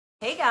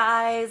Hey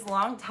guys,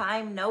 long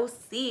time no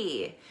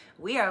see.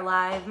 We are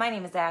live. My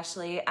name is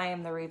Ashley. I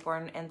am the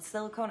Reborn and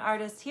silicone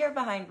artist here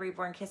behind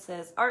Reborn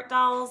Kisses Art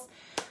Dolls.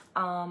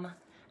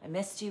 I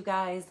missed you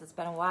guys. It's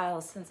been a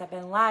while since I've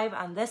been live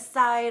on this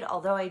side,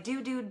 although I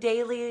do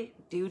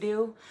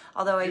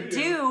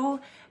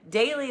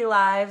daily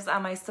lives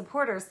on my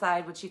supporter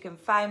side, which you can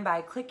find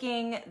by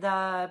clicking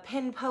the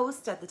pin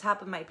post at the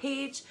top of my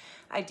page.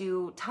 I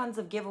do tons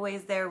of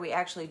giveaways there. We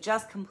actually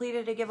just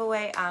completed a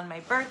giveaway on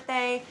my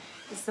birthday.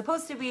 It's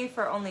supposed to be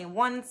for only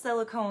one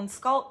silicone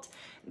sculpt.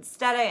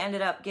 Instead, I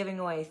ended up giving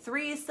away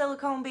 3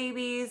 silicone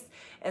babies,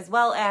 as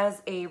well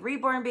as a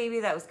reborn baby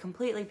that was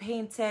completely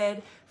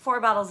painted, 4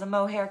 bottles of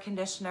mohair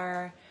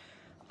conditioner,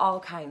 all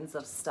kinds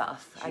of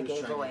stuff I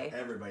gave away.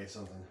 Everybody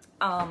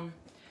something.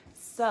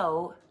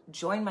 So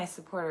join my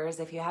supporters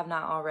if you have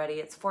not already.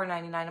 It's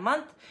 $4.99 a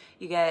month.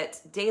 You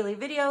get daily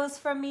videos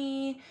from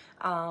me,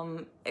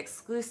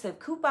 exclusive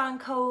coupon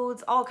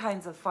codes, all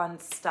kinds of fun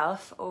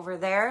stuff over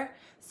there.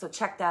 So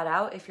check that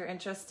out if you're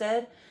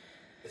interested.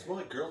 It's more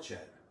like girl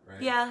chat,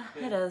 right? Yeah,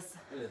 it is.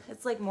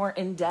 It's like more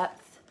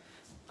in-depth,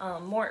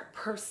 more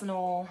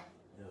personal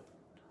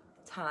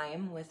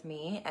time with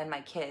me and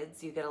my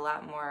kids. You get a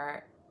lot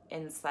more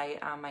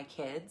insight on my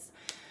kids.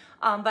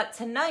 But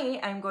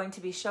tonight I'm going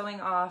to be showing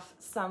off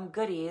some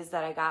goodies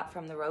that I got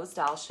from the Rose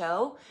Doll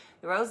Show.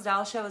 The Rose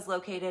Doll Show is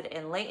located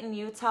in Layton,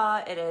 Utah.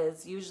 It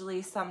is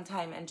usually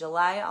sometime in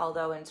July,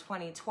 although in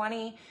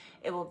 2020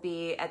 it will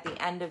be at the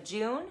end of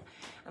June.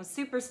 I'm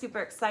super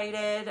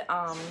excited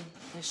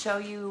to show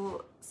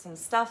you some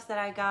stuff that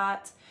I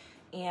got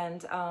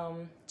and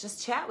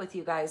just chat with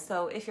you guys.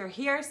 So if you're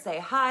here, say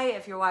hi.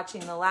 If you're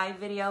watching the live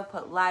video,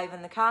 put live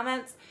in the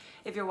comments.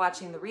 If you're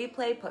watching the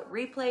replay, put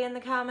replay in the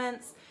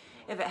comments.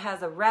 If it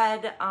has a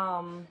red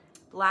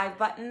live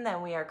button,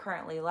 then we are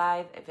currently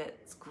live. If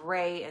it's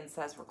gray and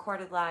says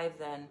recorded live,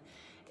 then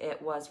it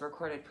was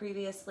recorded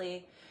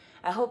previously.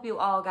 I hope you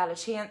all got a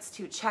chance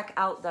to check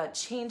out the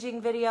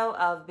changing video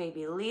of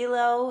Baby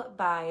Lilo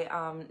by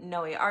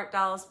Noe Art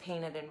Dolls,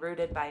 painted and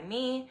rooted by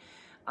me.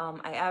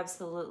 I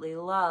absolutely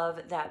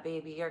love that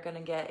baby. You're gonna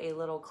get a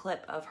little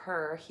clip of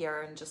her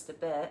here in just a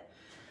bit.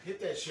 Hit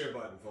that share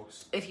button,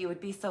 folks. If you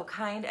would be so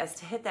kind as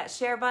to hit that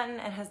share button.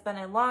 It has been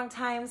a long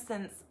time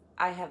since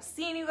I have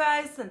seen you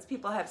guys, since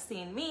people have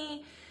seen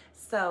me.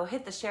 So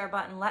hit the share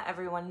button, let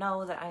everyone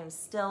know that I am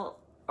still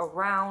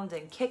around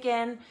and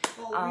kicking.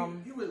 Oh,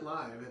 you went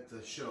live at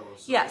the show.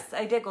 So. Yes,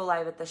 I did go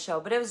live at the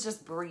show, but it was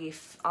just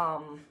brief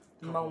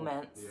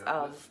moments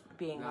of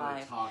being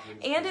live.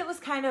 And it was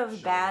kind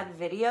of bad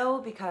video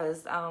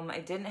because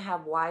I didn't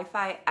have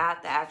Wi-Fi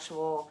at the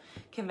actual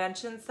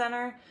convention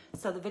center.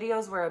 So the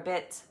videos were a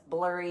bit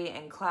blurry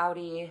and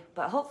cloudy,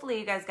 but hopefully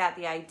you guys got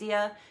the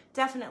idea.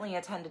 Definitely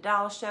attend a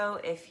doll show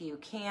if you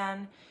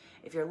can.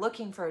 If you're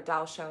looking for a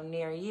doll show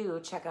near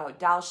you, check out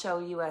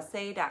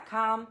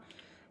dollshowusa.com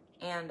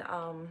and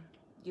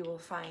you will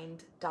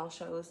find doll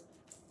shows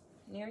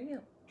near you.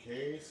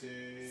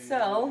 Casey.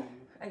 So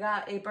I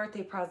got a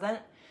birthday present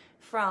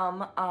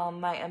from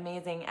my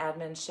amazing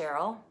admin,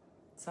 Cheryl.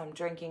 So I'm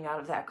drinking out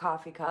of that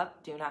coffee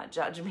cup. Do not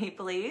judge me,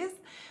 please.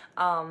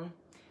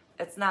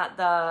 It's not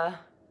the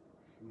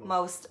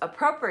most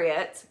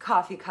appropriate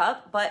coffee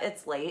cup, but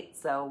it's late,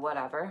 so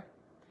whatever.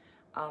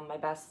 My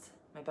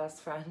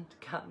best friend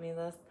got me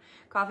this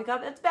coffee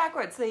cup. It's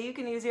backwards, so you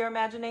can use your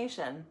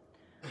imagination.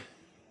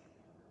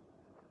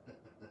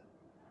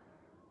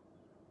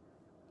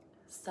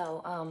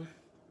 So,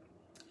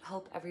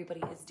 hope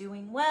everybody is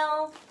doing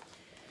well.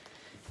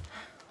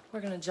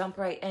 We're gonna jump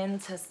right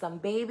into some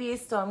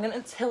babies. So I'm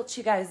gonna tilt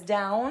you guys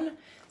down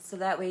so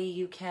that way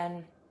you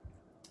can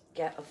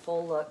get a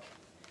full look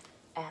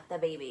at the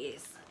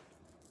babies.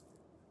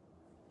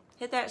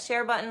 Hit that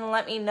share button and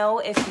let me know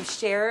if you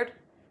shared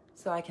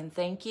so I can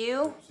thank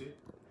you.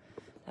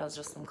 That was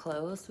just some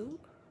clothes. Ooh.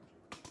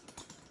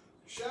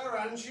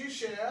 Sharon, she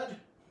shared.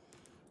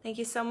 Thank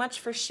you so much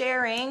for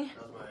sharing.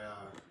 That was my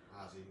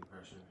Ozzy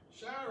impression.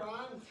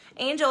 Sharon.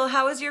 Angel,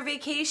 how was your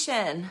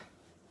vacation?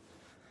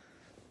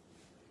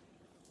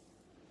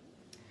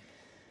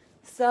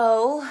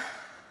 So,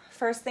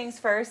 first things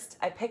first,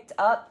 I picked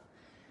up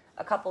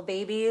a couple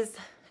babies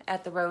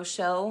at the Rose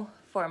Show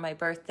for my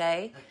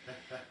birthday.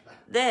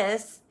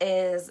 This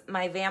is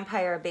my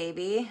vampire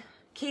baby.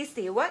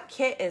 Casey, what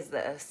kit is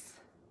this?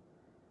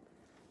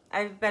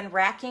 I've been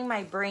racking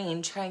my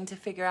brain trying to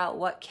figure out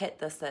what kit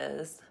this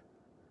is.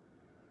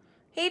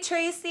 Hey,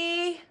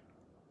 Tracy.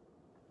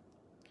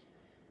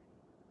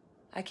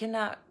 I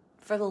cannot,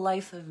 for the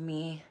life of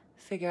me,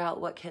 figure out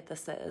what kit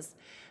this is.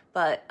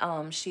 But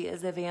she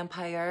is a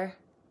vampire.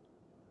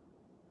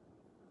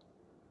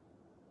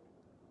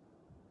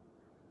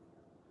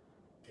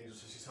 Angel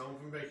says she's home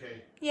from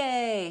vacay.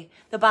 Yay.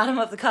 The bottom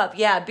of the cup.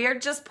 Yeah,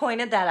 Beard just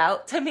pointed that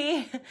out to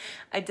me.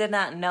 I did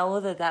not know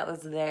that that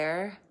was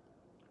there.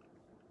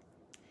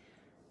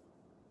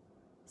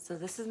 So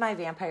this is my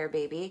vampire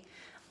baby.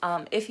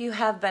 If you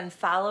have been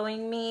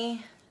following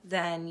me,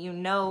 then you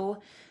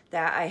know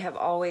that I have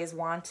always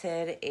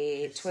wanted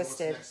a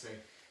twisted,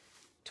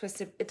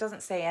 it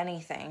doesn't say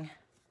anything.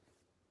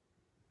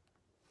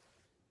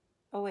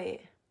 Oh,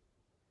 wait.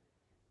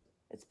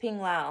 It's Ping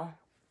Lao.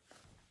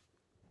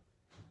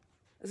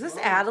 Is this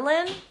Hello.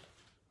 Adeline?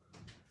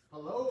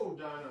 Hello,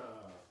 Donna.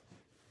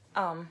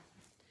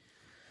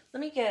 Let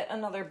me get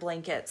another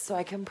blanket so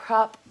I can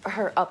prop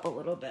her up a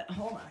little bit.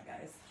 Hold on,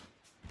 guys.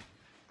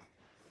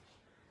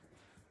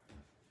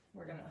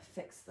 We're gonna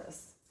fix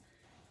this.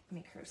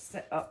 Make her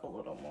sit up a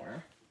little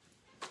more.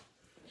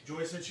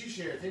 Joy said she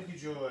shared. Thank you,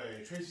 Joy.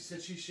 Tracy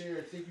said she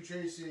shared. Thank you,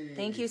 Tracy.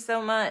 Thank you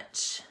so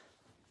much.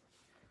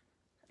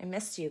 I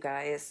missed you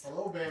guys.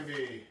 Hello,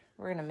 Bambi.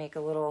 We're gonna make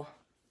a little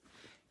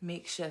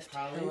makeshift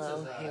Colleen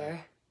pillow says hi.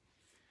 here.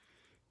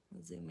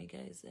 I'll zoom you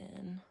guys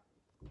in.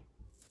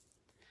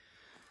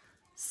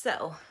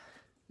 So,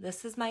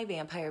 this is my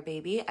vampire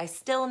baby. I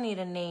still need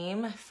a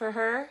name for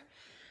her.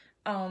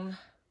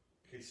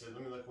 Okay, so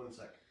let me look 1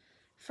 sec.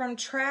 From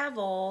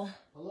travel,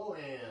 Hello,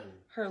 Anne.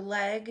 her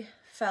leg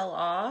fell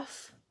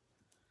off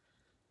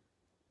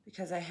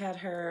because I had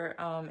her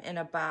in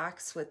a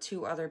box with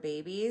 2 other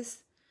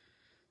babies.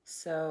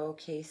 So,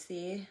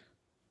 Casey.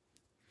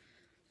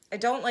 I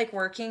don't like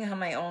working on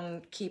my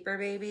own keeper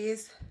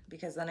babies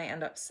because then I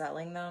end up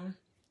selling them.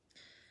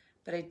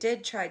 But I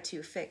did try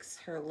to fix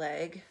her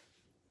leg.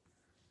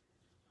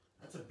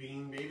 That's a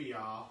bean baby,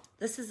 y'all.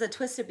 This is a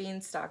twisted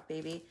beanstalk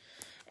baby.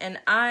 And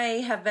I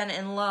have been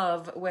in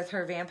love with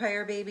her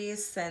vampire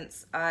babies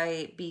since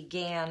I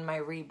began my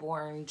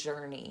reborn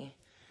journey.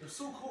 It was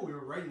so cool. We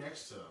were right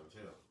next to them, too.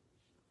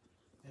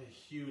 They had a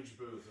huge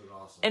booth. It was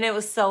awesome. And it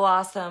was so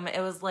awesome. It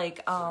was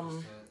like, Circus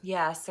tent.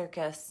 yeah,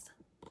 circus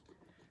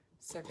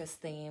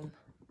theme.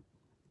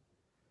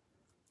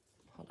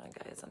 Hold on,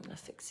 guys. I'm going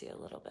to fix you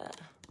a little bit.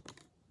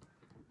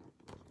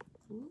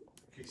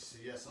 Okay, so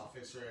yes, I'll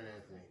fix her and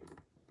Anthony.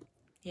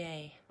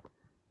 Yay.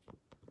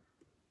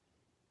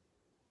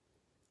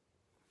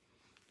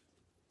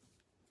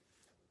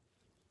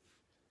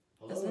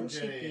 Hello, Isn't she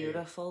Jenny.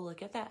 beautiful?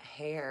 Look at that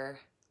hair.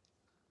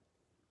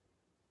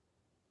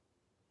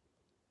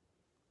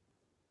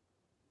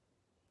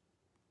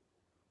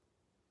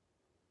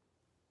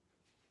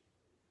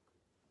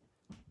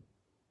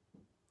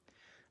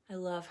 I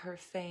love her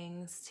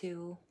fangs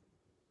too.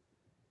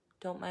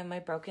 Don't mind my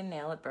broken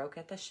nail. It broke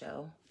at the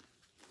show.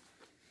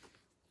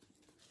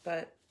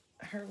 But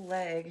her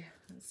leg,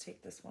 let's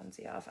take this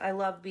onesie off. I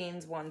love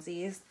Beans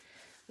onesies.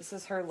 This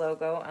is her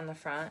logo on the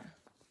front.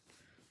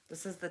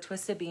 This is the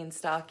Twisted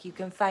Beanstalk. You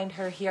can find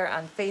her here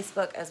on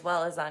Facebook as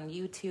well as on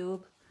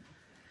YouTube.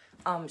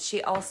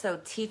 She also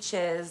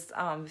teaches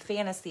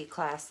fantasy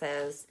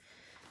classes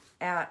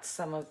at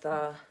some of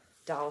the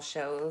doll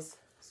shows.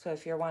 So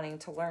if you're wanting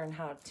to learn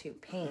how to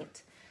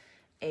paint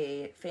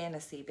a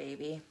fantasy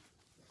baby,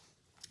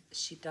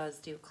 she does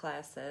do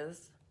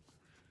classes.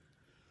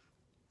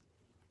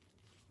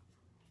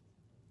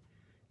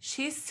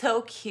 She's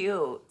so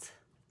cute.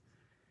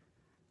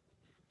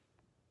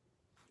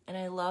 And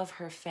I love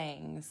her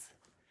fangs.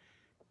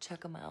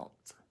 Check them out.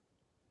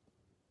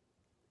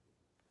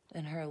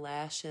 And her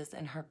lashes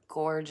and her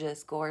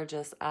gorgeous,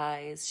 gorgeous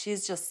eyes.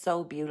 She's just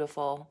so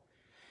beautiful.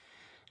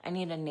 I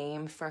need a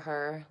name for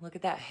her. Look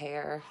at that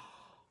hair.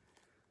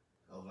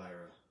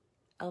 Elvira.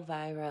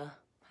 Elvira.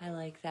 I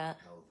like that.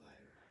 Elvira.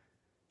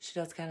 She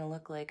does kind of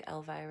look like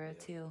Elvira,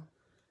 too.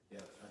 Yeah,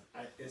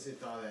 I instantly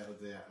thought that with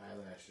the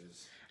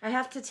eyelashes. I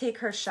have to take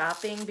her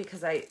shopping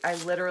because I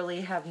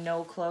literally have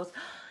no clothes.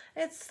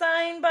 It's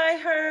signed by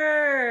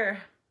her.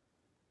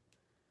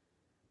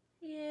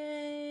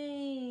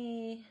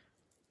 Yay.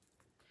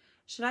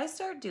 Should I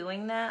start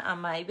doing that on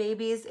my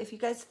babies? If you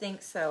guys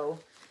think so,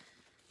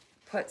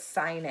 put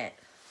sign it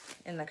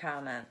in the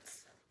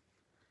comments.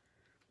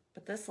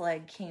 But this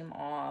leg came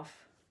off.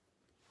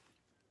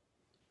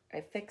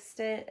 I fixed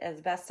it as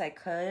best I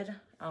could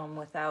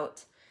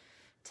without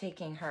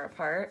taking her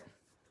apart.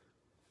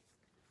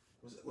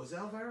 Was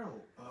Elvira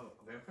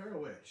a vampire or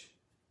witch?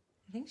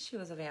 I think she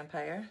was a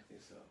vampire. I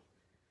think so.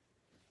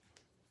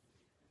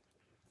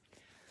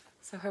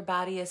 So her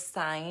body is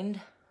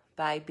signed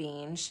by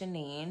Bean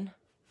Shanine.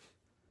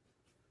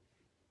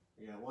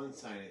 You got 1,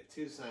 sign it.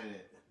 2, sign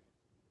it.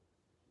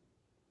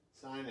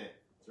 Sign it.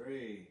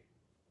 3.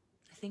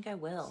 I think I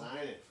will.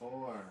 Sign it.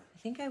 4. I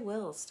think I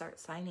will start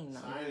signing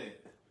them. Sign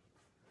it.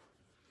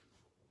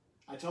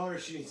 I told her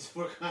she needs to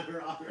work on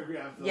her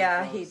autograph. Though,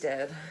 Yeah, folks. he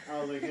did. I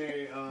was like,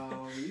 hey,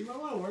 you might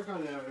want to work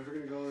on that if we're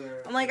going to go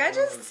there. I'm like, I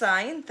just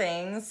sign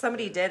things.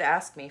 Somebody did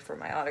ask me for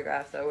my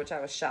autograph, though, which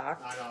I was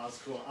shocked. I know, that's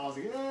cool. I was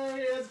like,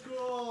 hey, that's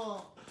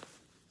cool.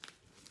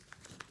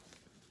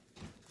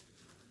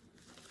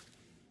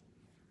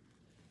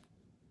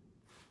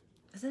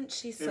 Isn't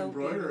she so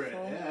Embroider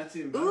beautiful? it. Yeah, that's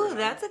even better. Ooh,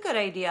 that's a good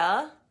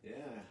idea. Yeah.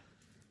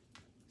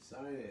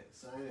 Sign it.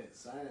 Sign it.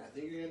 Sign it. I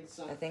think you're going to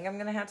sign I think I'm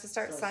going to have to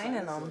start start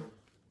signing them. some.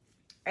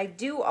 I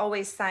do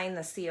always sign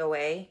the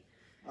COA.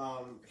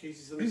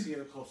 Casey, let me see it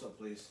a close up,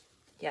 please.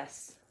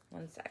 Yes.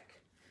 One sec.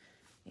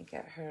 Let me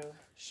get her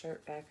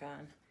shirt back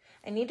on.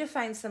 I need to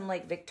find some,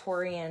 like,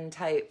 Victorian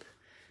type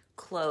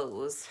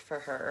clothes for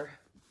her.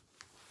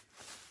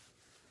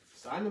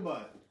 Sign the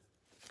butt.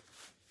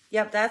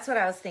 Yep, that's what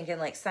I was thinking,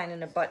 like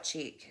signing a butt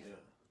cheek. Yeah.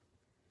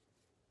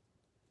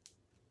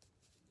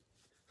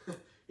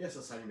 Yes,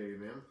 I'll sign your baby,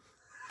 ma'am.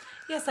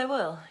 Yes, I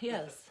will.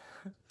 Yes.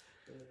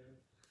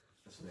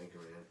 That's an anchor,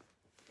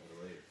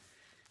 man.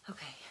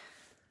 Okay.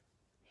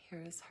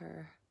 Here's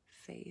her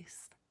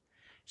face.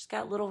 She's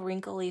got little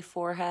wrinkly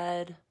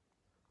forehead,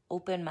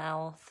 open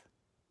mouth.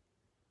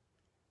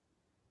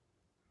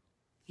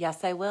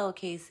 Yes, I will,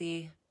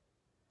 Casey.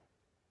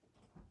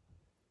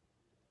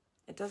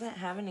 It doesn't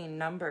have any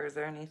numbers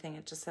or anything.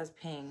 It just says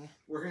ping.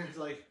 We're going to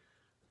like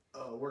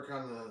work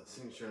on the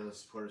signature on the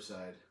supporter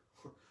side.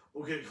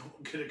 We'll get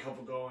a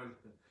couple going.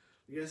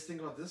 You guys think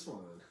about this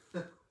one?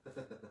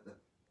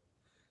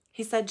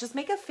 He said, just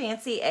make a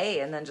fancy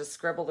A and then just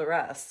scribble the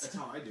rest. That's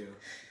how I do.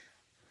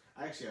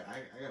 Actually,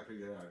 I got a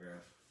pretty good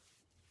autograph.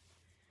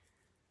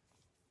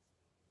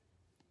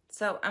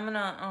 So I'm going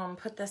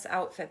to put this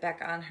outfit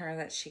back on her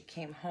that she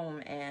came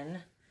home in.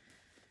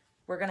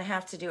 We're going to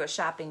have to do a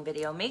shopping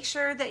video. Make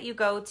sure that you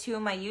go to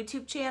my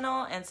YouTube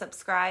channel and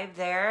subscribe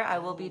there. I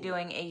will be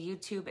doing a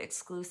YouTube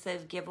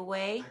exclusive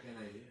giveaway. I got an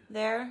idea.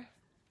 There.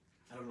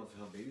 I don't know if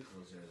they'll have baby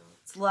clothes there, though.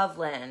 It's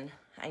Loveland.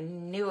 I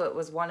knew it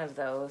was one of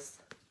those.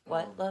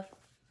 What, love?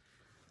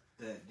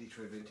 That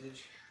Detroit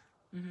Vintage.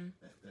 Mm-hmm.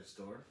 That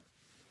store.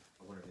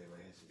 I wonder if they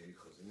might have some baby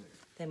clothes in there.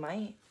 They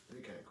might.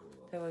 That'd be kind of cool,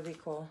 though. That would be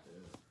cool.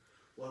 Yeah.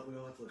 Well,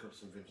 we'll have to look up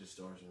some vintage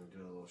stores and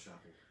do a little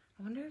shopping.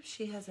 I wonder if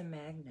she has a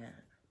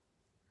magnet.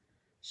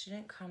 She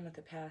didn't come with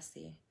the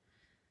passy.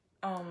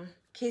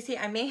 Casey,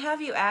 I may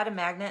have you add a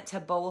magnet to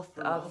both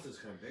Her of... mouth is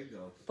kind of big,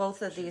 though.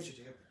 Both of these...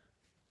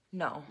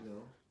 No.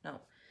 No? No.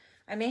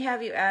 I may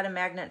have you add a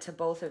magnet to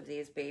both of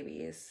these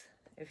babies,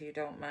 if you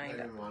don't mind.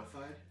 Not even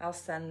modified? I'll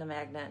send the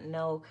magnet.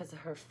 No, because of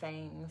her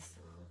fangs.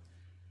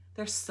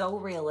 They're so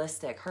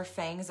realistic. Her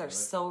fangs are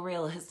so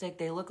realistic.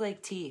 They look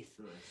like teeth.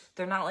 Nice.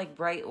 They're not like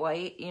bright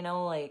white, you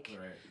know, like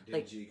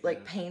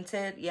like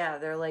painted. Yeah,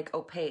 they're like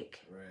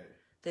opaque. Right.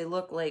 They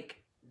look like...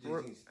 Do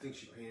you think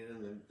she painted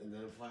them and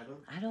then applied them?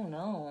 I don't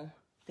know.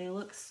 They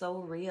look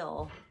so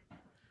real.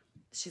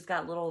 She's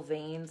got little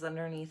veins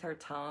underneath her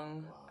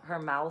tongue. Wow. Her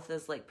mouth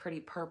is like pretty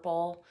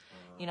purple,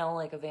 you know,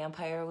 like a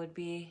vampire would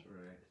be.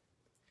 Right.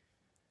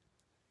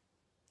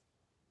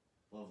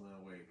 Loveland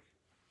awake.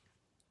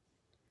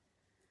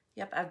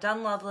 Yep, I've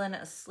done Loveland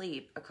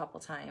asleep a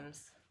couple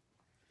times.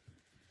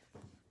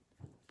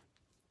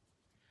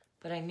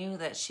 But I knew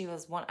that she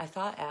was one. I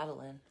thought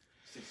Adeline.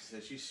 Stacey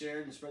said she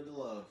shared and spread the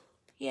love.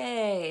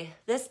 Yay.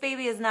 This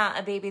baby is not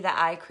a baby that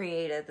I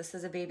created. This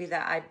is a baby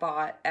that I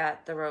bought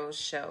at the Rose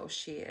Show.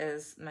 She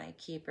is my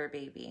keeper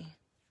baby.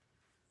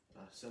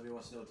 Sylvia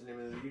wants to know what the name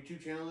of the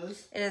YouTube channel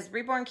is? It is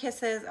Reborn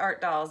Kisses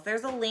Art Dolls.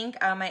 There's a link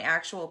on my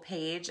actual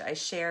page. I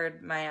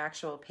shared my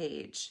actual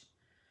page.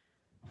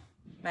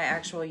 My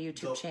actual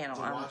YouTube channel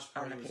the watch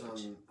on party the page.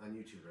 Was on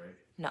YouTube, right?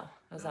 No,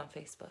 it was on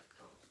Facebook.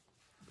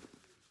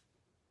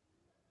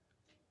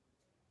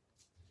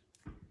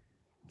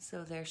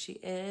 So there she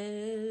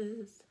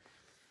is.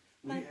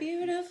 My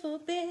beautiful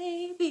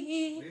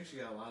baby. We actually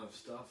got a lot of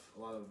stuff,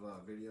 a lot of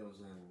videos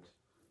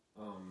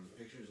and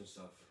pictures and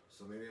stuff.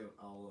 So maybe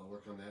I'll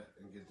work on that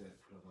and get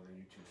that put up on our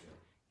YouTube channel.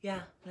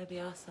 Yeah, that'd be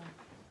awesome.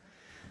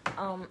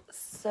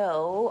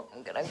 So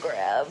I'm gonna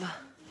grab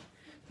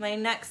my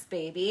next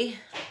baby.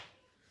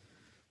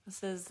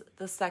 This is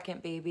the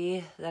second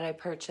baby that I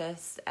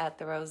purchased at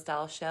the Rose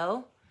Doll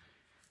Show.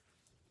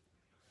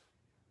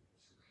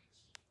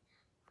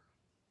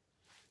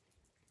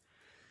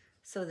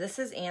 So this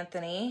is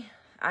Anthony.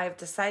 I've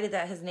decided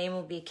that his name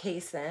will be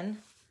Kason.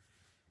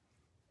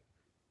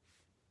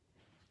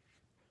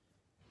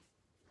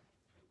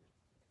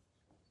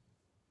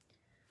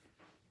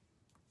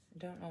 I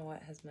don't know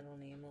what his middle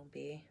name will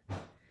be.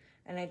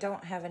 And I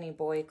don't have any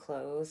boy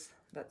clothes,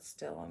 but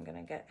still I'm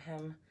gonna get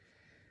him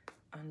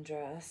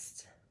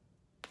undressed.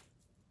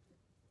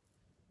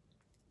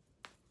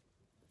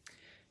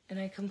 And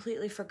I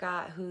completely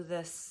forgot who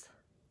this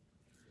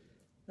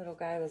little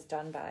guy was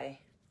done by.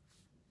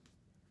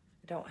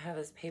 I don't have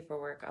his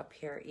paperwork up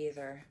here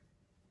either.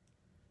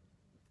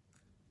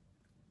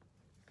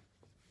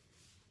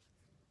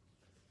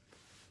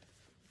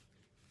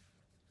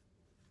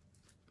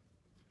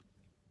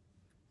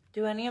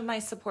 Do any of my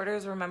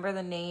supporters remember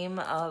the name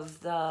of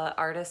the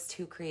artist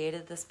who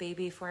created this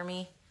baby for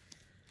me?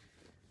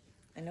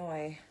 I know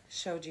I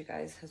showed you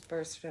guys his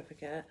birth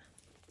certificate.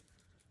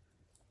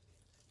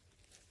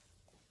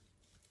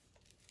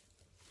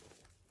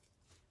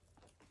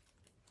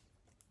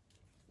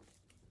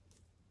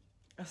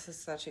 This is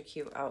such a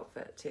cute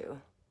outfit too.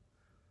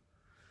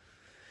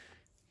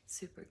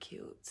 Super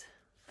cute.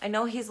 I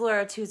know he's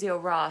Laura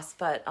Tuzio Ross,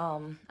 but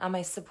on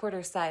my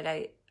supporter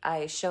side,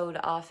 I showed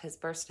off his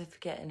birth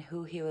certificate and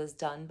who he was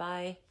done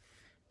by.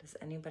 Does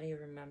anybody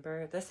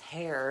remember? This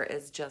hair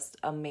is just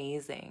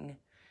amazing.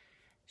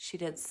 She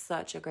did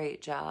such a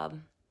great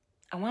job.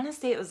 I want to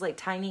say it was like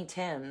Tiny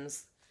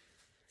Tim's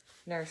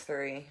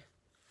nursery.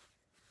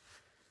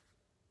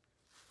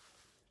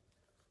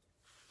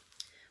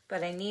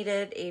 But I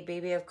needed a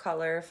baby of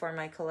color for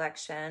my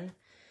collection.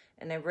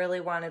 And I really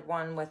wanted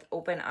one with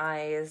open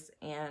eyes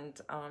and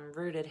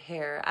rooted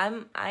hair.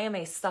 I am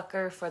a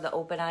sucker for the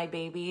open eye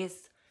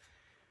babies.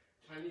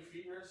 Tiny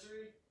Feet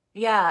Nursery?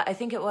 Yeah, I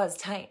think it was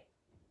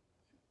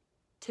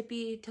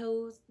tippy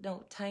toes.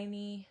 No,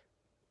 tiny.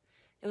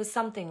 It was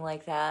something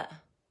like that.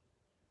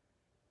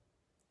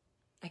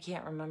 I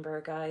can't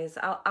remember, guys.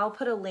 I'll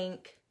put a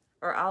link,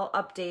 or I'll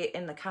update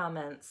in the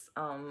comments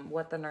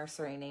what the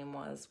nursery name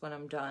was when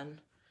I'm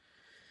done.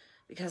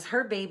 Because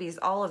her babies,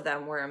 all of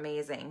them were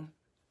amazing.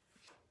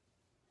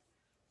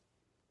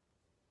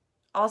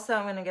 Also,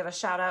 I'm going to give a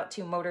shout out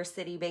to Motor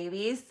City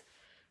Babies.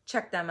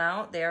 Check them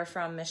out. They are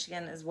from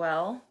Michigan as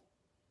well.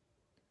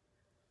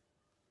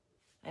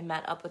 I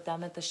met up with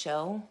them at the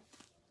show.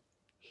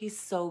 He's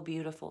so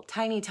beautiful.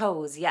 Tiny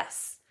toes,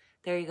 yes.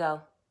 There you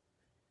go.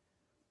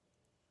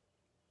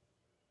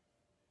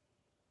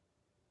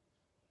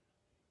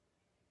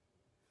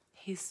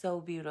 He's so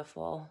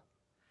beautiful.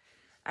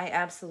 I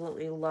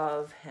absolutely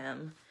love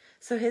him.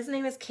 So his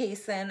name is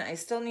Kason. I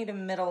still need a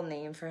middle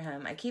name for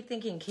him. I keep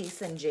thinking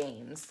Kason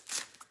James.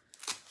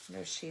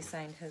 Where she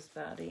signed his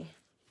body.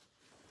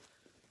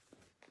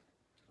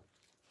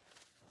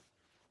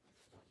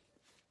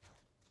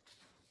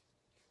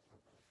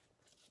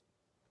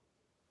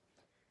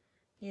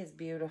 He is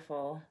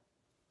beautiful.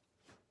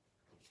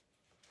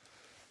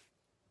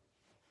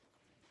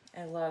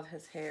 I love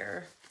his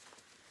hair.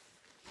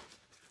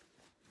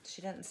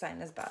 She didn't sign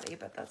his body,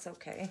 but that's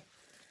okay.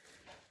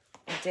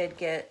 I did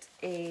get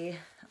a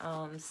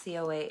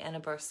COA and a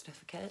birth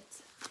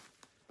certificate.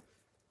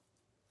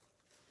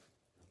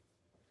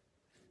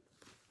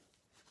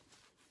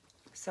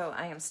 So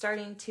I am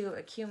starting to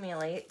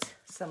accumulate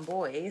some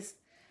boys.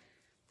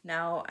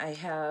 Now I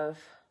have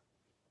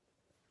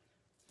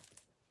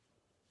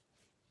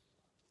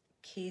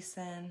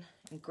Kason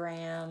and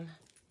Graham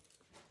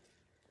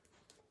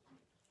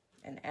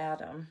and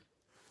Adam.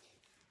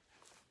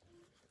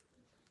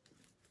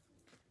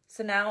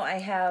 So now I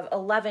have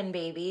 11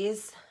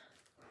 babies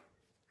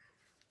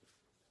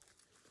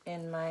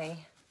in my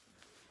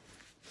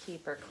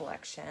keeper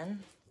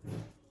collection.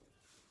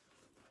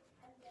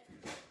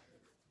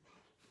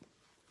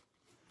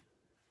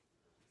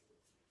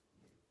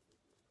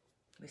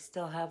 We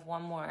still have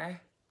one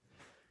more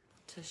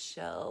to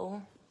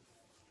show.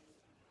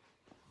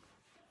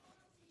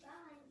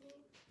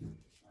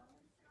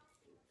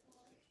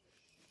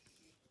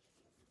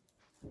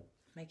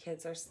 My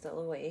kids are still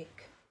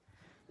awake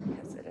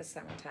because it is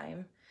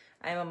summertime.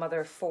 I am a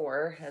mother of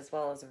 4 as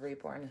well as a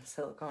reborn and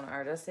silicone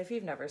artist. If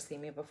you've never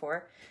seen me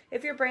before,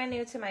 if you're brand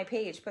new to my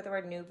page, put the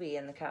word newbie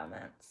in the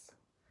comments.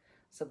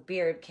 So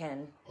Beard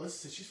can... Oh,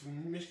 she's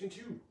from Michigan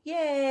too.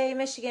 Yay,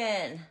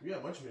 Michigan. We got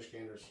a bunch of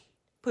Michiganders.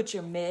 Put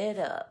your mid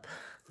up.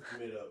 Put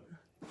your mid up.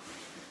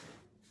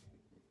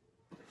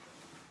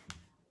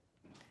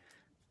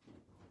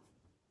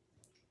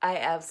 I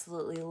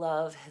absolutely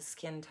love his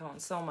skin tone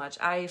so much.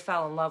 I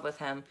fell in love with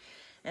him.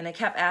 And I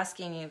kept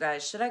asking you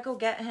guys, should I go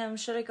get him?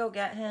 Should I go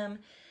get him?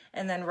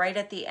 And then right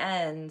at the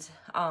end,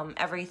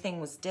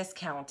 everything was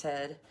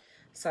discounted.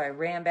 So I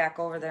ran back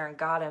over there and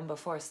got him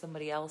before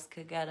somebody else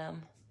could get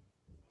him.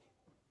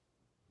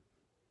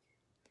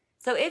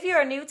 So if you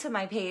are new to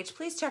my page,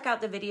 please check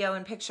out the video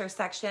and picture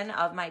section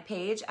of my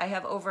page. I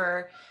have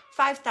over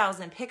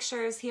 5,000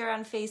 pictures here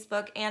on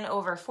Facebook and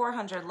over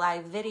 400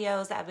 live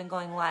videos. I've been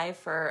going live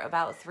for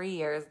about 3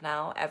 years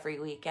now, every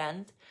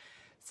weekend,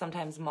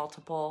 sometimes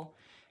multiple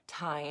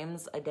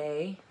times a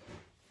day.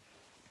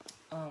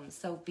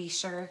 So be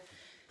sure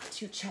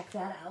to check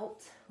that out.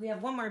 We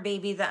have one more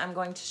baby that I'm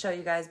going to show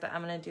you guys, but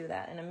I'm going to do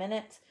that in a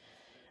minute.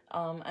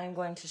 I'm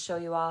going to show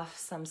you off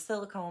some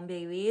silicone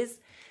babies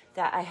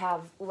that I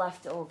have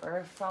left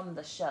over from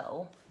the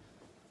show.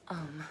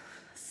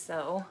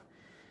 So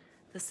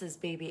this is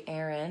baby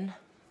Erin.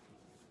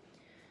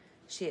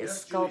 She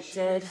is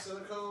sculpted. She makes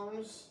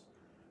silicones.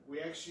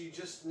 We actually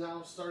just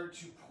now started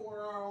to pour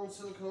our own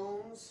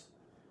silicones.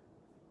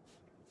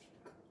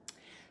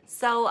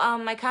 So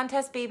my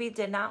contest baby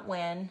did not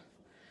win.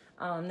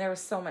 There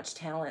was so much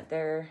talent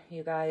there,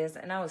 you guys,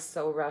 and I was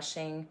so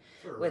rushing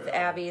with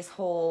Abby's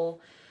whole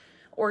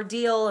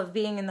ordeal of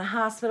being in the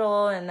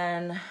hospital and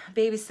then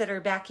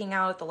babysitter backing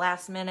out at the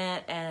last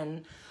minute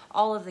and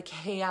all of the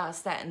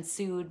chaos that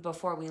ensued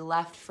before we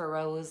left for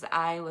Rose.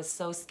 I was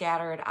so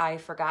scattered, I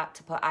forgot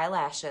to put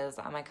eyelashes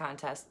on my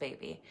contest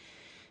baby.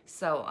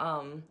 So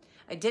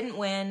I didn't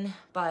win,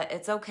 but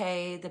it's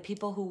okay. The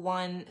people who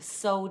won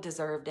so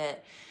deserved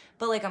it.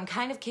 But like, I'm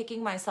kind of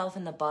kicking myself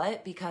in the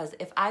butt because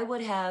if I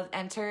would have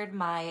entered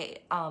my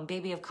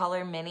baby of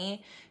color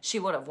Minnie, she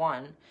would have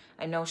won.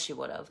 I know she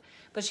would have.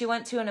 But she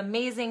went to an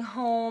amazing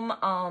home,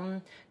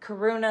 Karuna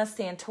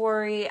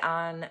Santori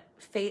on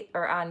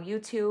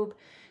YouTube.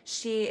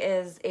 She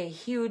is a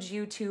huge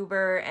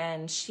YouTuber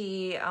and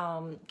she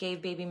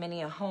gave baby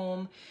Minnie a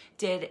home,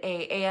 did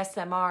a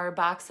ASMR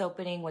box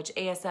opening, which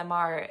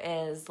ASMR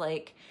is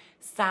like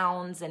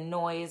sounds and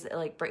noise. It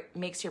like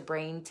makes your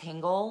brain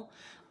tingle.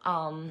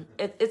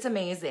 It's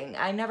amazing.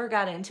 I never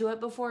got into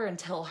it before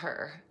until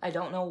her. I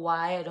don't know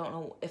why. I don't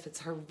know if it's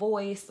her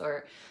voice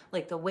or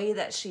like the way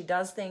that she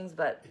does things,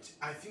 but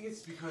I think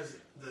it's because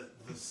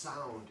the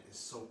sound is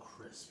so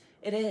crisp.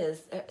 It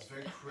is. It's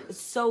very crisp.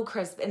 It's so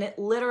crisp, and it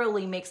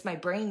literally makes my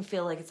brain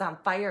feel like it's on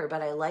fire,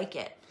 but I like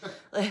it.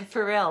 Like,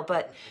 for real.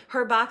 But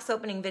her box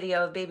opening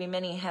video of Baby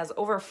Minnie has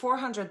over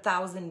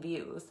 400,000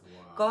 views.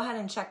 Wow. Go ahead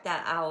and check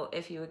that out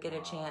if you would get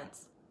a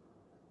chance.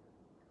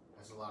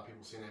 That's a lot of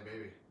people seeing that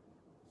baby.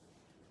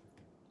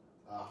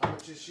 How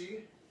much is she?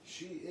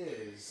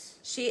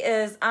 She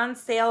is on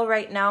sale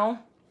right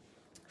now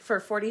for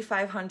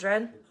 $4,500.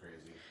 You're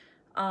crazy.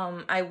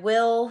 I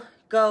will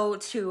go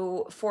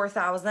to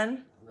 $4,000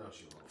 No,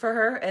 she won't. for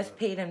her if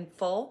paid in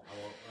full.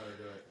 I won't let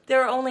her do it.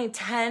 There are only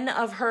 10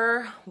 of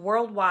her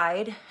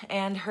worldwide,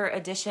 and her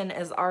edition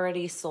is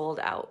already sold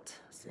out.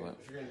 So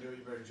If you're gonna do it,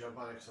 you better jump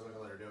on it because I'm not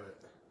gonna let her do it.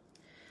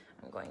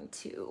 I'm going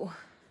to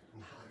I'm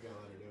not gonna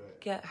let her do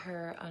it. get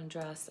her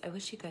undressed. I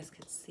wish you guys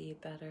could see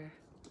better.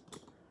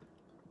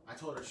 I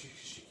told her she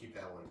should keep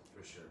that one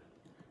for sure.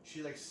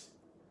 She likes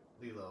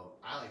Lilo.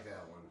 I like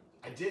that one.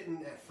 I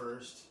didn't at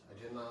first. I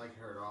did not like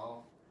her at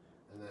all.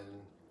 And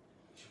then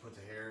she put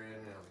the hair in,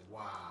 and I was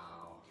like,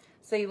 wow.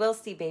 So you will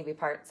see baby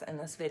parts in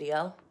this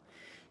video.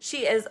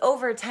 She is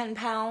over 10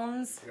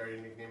 pounds You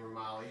already nicknamed her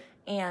Molly.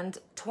 and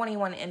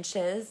 21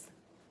 inches.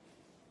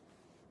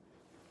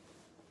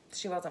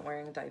 She wasn't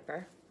wearing a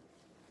diaper.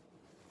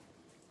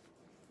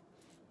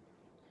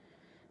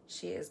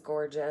 She is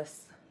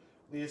gorgeous.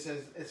 Leah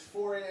says it's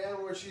 4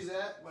 a.m. where she's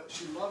at, but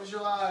she loves your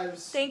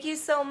lives. Thank you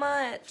so I'm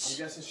much.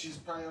 guessing she's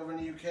probably over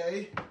in the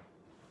UK.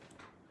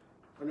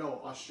 Or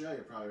no, Australia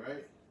probably,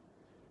 right?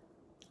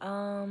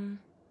 No,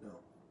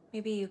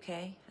 Maybe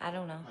UK. I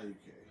don't know. not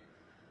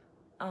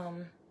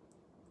UK.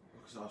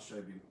 Because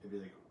Australia, it'd be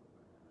like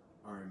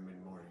our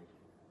mid-morning.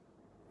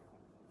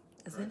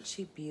 Isn't Right.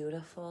 she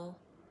beautiful?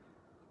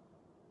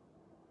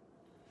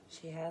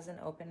 She has an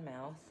open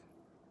mouth.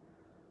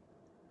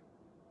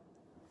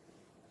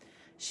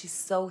 She's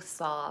so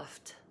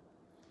soft.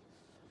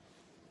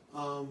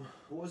 What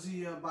was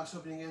the box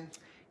opening again?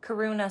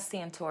 Karuna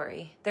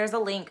Santori. There's a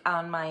link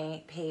on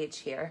my page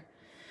here.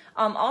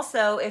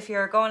 Also, if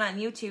you're going on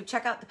YouTube,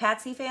 check out the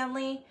Patsy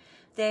family.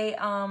 They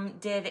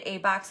did a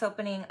box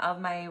opening of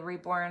my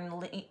Reborn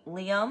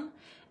Liam,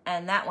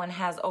 and that one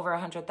has over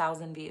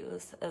 100,000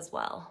 views as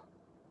well.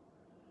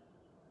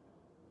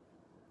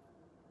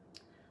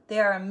 They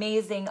are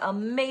amazing,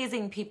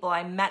 amazing people.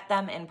 I met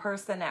them in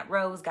person at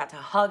Rose, got to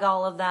hug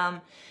all of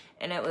them,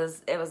 and it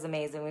was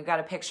amazing. We've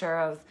got a picture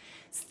of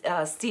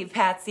Steve,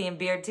 Patsy, and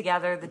Beard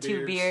together, the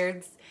two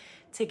beards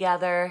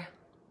together.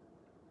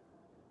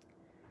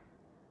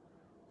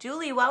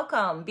 Julie,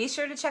 welcome. Be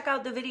sure to check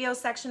out the video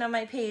section of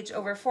my page.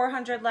 Over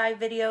 400 live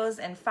videos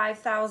and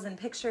 5,000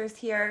 pictures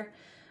here.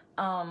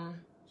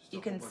 You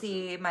can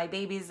see my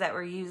babies that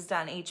were used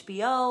on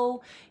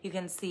HBO. You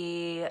can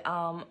see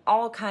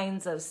all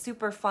kinds of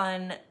super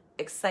fun,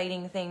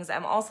 exciting things.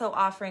 I'm also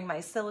offering my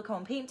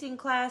silicone painting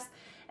class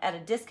at a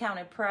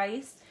discounted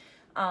price.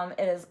 It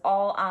is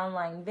all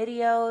online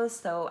videos,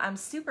 so I'm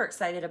super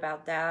excited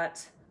about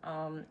that.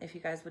 If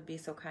you guys would be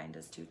so kind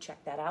as to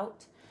check that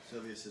out.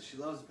 Sylvia says she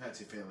loves the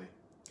Patsy family.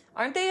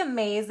 Aren't they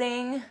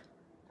amazing?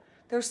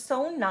 They're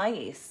so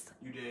nice.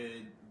 You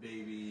did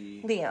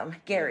baby... Liam,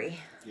 Gary.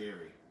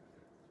 Gary.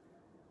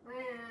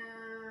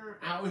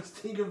 I always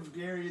think of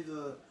Gary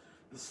the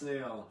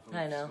snail from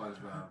I know.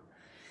 SpongeBob.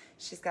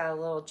 She's got a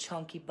little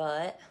chunky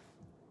butt.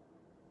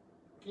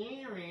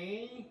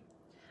 Gary.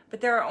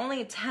 But there are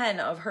only 10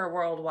 of her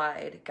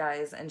worldwide,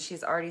 guys, and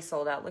she's already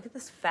sold out. Look at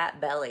this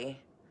fat belly.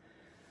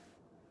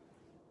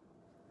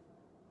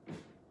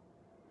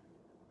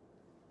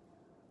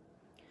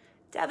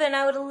 Devin,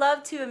 I would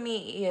love to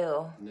meet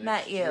you.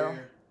 Met you.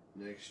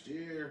 Next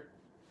year.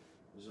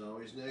 There's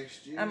always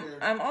next year.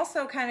 I'm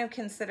also kind of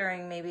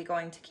considering maybe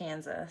going to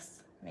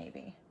Kansas.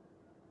 Maybe.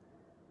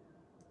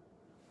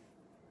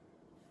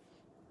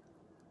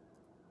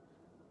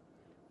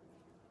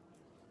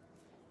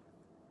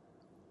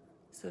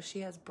 So she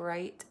has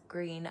bright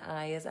green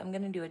eyes. I'm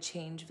going to do a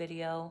change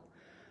video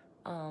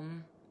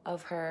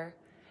of her.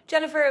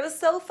 Jennifer, it was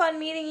so fun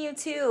meeting you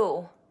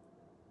too.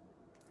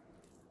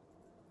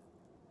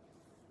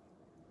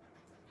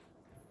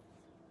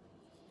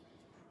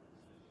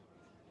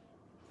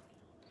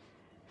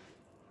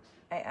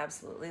 I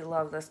absolutely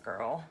love this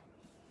girl.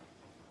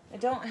 I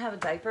don't have a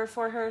diaper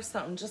for her, so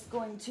I'm just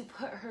going to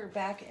put her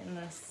back in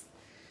this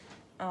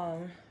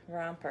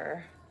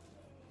romper.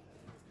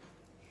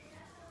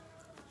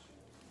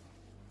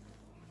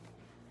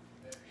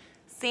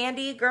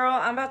 Sandy, girl,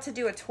 I'm about to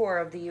do a tour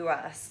of the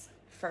U.S.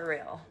 for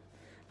real.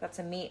 About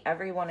to meet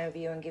every one of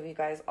you and give you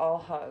guys all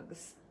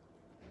hugs.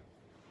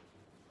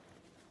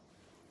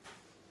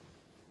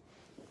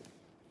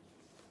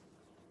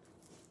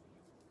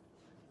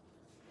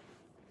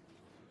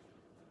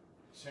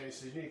 Sandy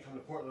says you need to come to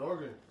Portland,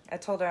 Oregon. I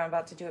told her I'm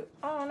about to do it.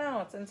 Oh no,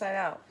 it's inside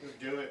out. Let's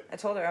do it. I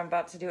told her I'm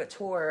about to do a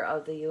tour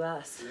of the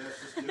U.S. Yes,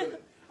 let's do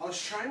it. I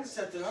was trying to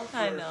set that up for,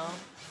 I know.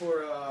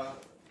 for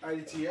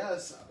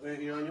IDTS.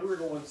 You know, I knew we were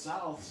going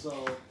south,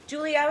 so...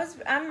 Julie,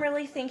 I'm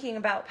really thinking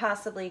about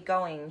possibly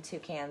going to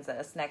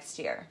Kansas next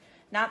year.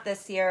 Not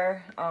this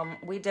year.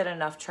 We did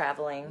enough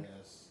traveling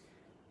Yes.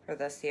 for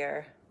this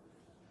year.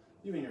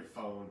 You mean your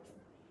phone.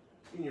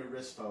 You mean your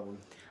wrist phone.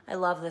 I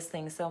love this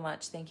thing so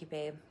much. Thank you,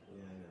 babe.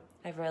 Yeah,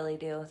 I know. I really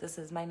do. This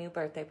is my new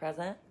birthday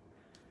present.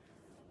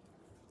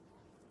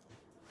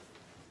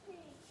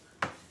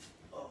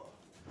 Oh,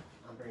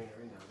 I'm bringing it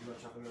right now. You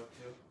want chocolate milk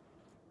too?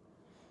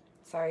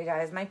 Sorry,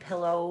 guys. My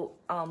pillow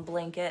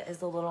blanket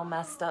is a little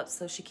messed up,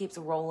 so she keeps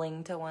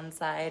rolling to one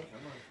side.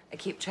 Come on. I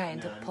keep trying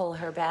to None. pull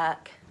her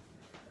back.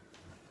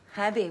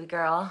 Hi, baby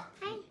girl.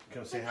 Hi.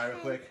 Come say hi real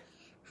quick.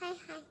 Hi,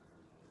 hi.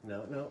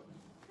 No, no.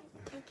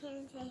 I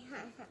can't say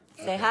hi.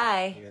 Say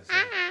hi. You gotta say-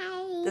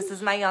 Hi. This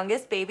is my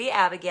youngest baby,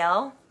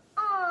 Abigail.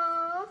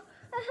 Aww,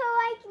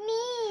 like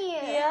me.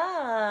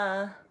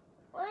 Yeah.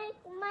 Like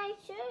my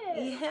shirt.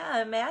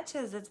 Yeah, it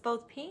matches. It's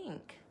both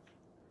pink.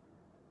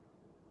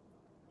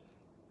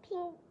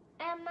 Pink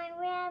and my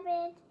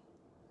rabbit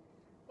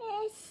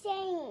is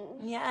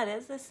same. Yeah, it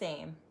is the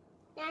same.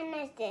 None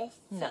is this.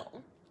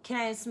 No. Can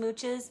I have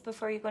smooches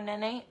before you go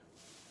night-night?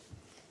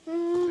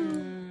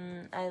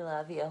 I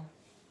love you.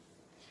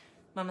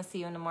 Mama, see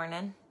you in the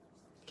morning.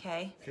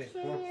 Okay? Okay,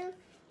 come on.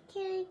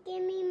 Can you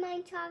give me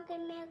my chocolate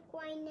milk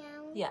right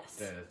now? Yes.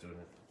 Dad is doing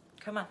it.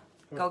 Come on.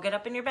 Go get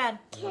up in your bed.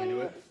 You want to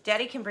do it?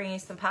 Daddy can bring you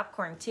some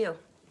popcorn, too.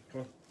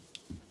 Come on.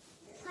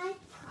 Hi,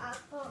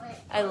 popcorn.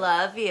 I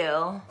love you.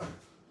 Hi,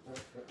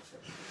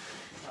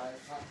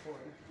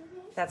 popcorn.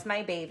 That's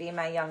my baby,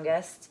 my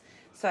youngest.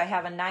 So I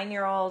have a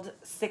 9-year-old,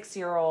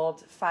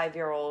 6-year-old,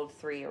 5-year-old,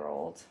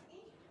 3-year-old.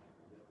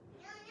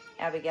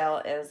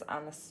 Abigail is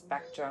on the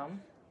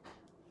spectrum.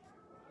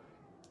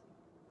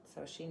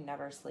 So she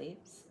never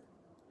sleeps.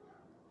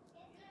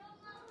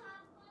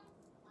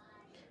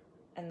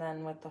 And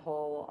then with the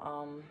whole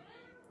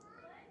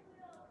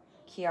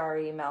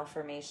Chiari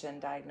malformation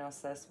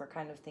diagnosis, we're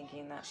kind of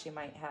thinking that she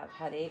might have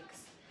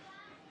headaches.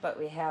 But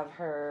we have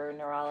her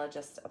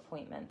neurologist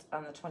appointment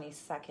on the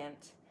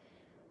 22nd,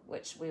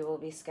 which we will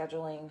be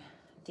scheduling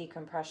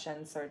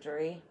decompression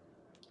surgery.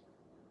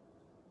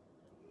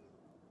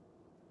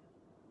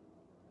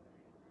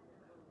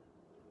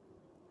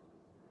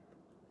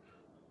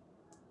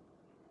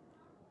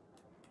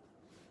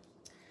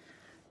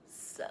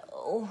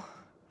 So,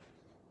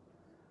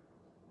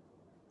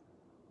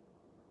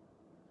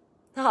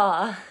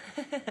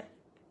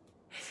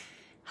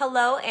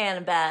 hello,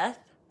 Annabeth.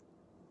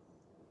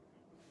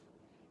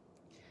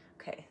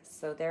 Okay,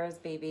 so there's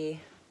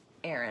baby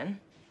Erin.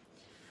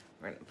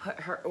 We're gonna put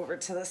her over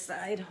to the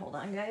side. Hold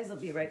on, guys. I'll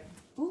be right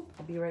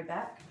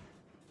back.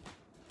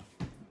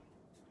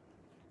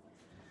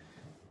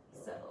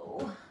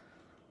 So,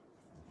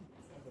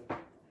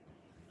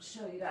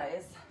 show you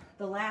guys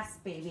the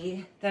last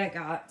baby that I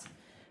got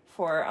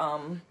for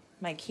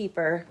my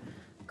keeper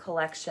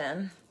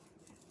collection.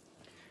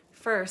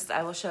 First,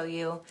 I will show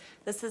you,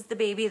 this is the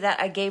baby that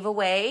I gave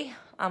away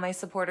on my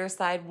supporter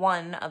side,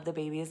 one of the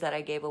babies that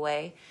I gave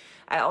away.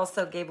 I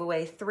also gave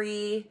away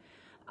 4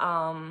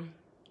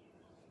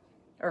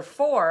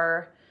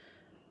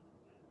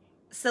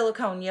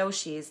 silicone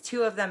Yoshis,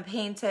 2 of them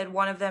painted,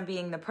 one of them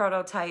being the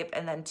prototype,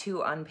 and then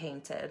 2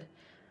 unpainted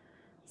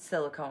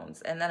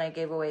silicones. And then I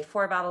gave away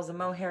 4 bottles of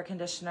mohair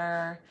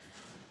conditioner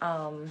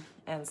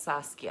and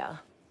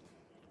Saskia.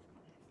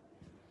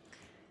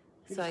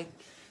 So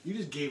You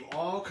just gave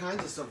all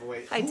kinds of stuff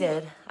away. I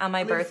did on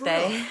my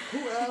birthday.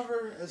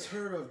 Whoever has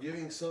heard of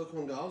giving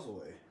silicone dolls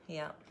away?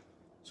 Yeah.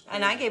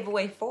 And I gave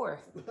away 4.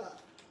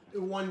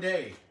 In one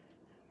day.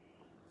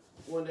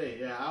 One day,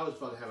 yeah. I was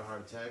about to have a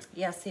heart attack.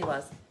 Yes, he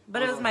was.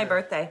 But it was my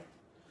birthday.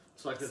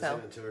 So I couldn't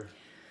send it to her.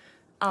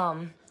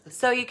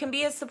 So you can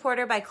be a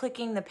supporter by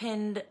clicking the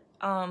pinned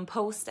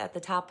post at the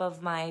top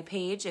of my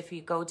page if you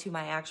go to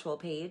my actual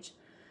page.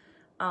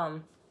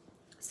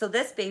 So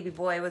this baby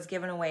boy was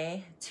given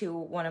away to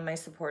one of my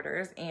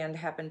supporters and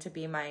happened to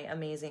be my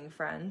amazing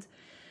friend.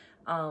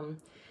 Who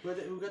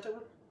got that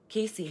one?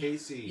 Casey.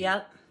 Casey.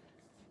 Yep.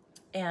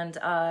 And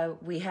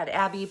we had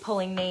Abby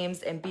pulling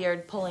names and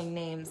Beard pulling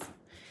names.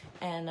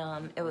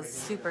 And it was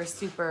super,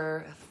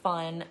 super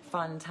fun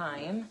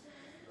time.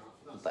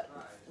 But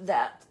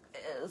that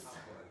is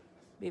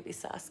baby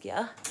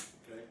Saskia.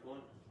 Okay, go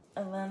on.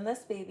 And then this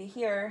baby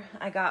here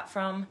I got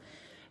from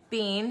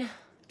Bean,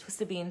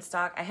 Twisted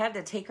Beanstalk. I had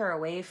to take her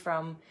away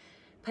from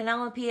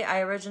Penelope.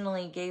 I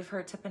originally gave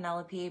her to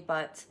Penelope,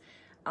 but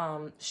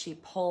she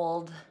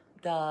pulled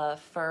the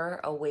fur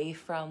away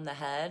from the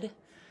head.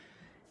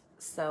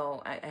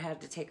 So I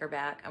had to take her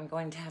back. I'm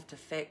going to have to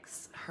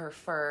fix her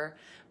fur.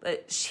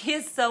 But she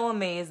is so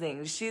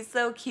amazing. She's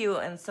so cute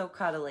and so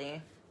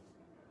cuddly.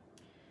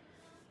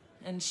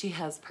 And she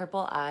has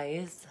purple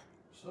eyes.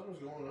 Something's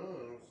going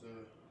on with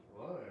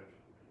the live.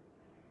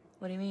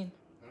 What do you mean?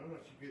 I don't know. I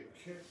keep getting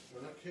kicked.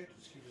 When not kicked,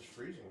 it keeps just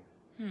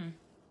freezing.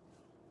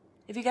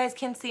 If you guys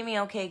can see me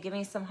okay, give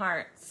me some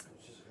hearts.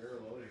 It's just air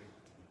loading.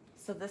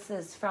 So this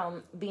is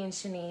from Bean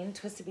Shanine,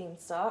 Twisted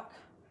Beanstalk.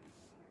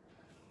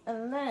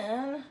 And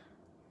then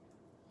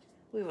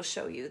we will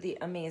show you the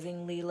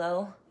amazing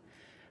Lilo,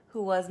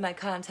 who was my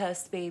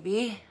contest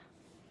baby.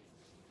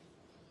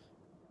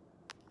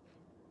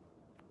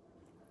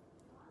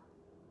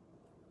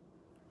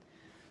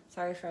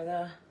 Sorry for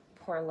the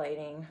poor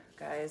lighting,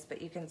 guys,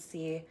 but you can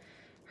see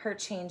her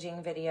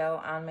changing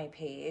video on my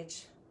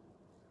page.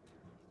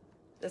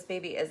 This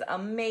baby is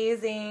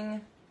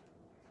amazing.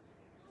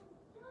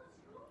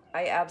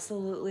 I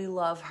absolutely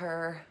love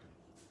her.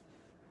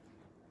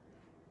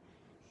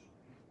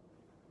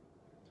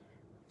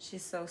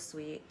 She's so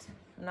sweet.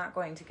 I'm not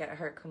going to get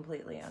her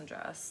completely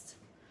undressed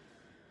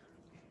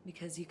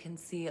because you can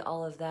see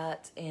all of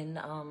that in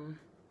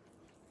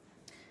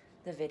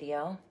the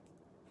video.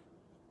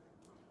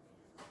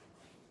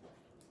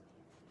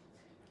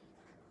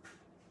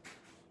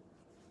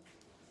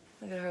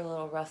 Look at her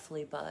little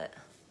ruffly butt.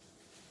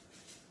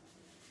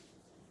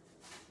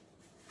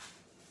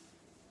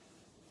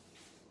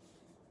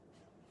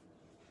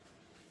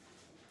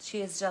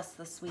 She is just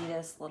the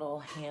sweetest little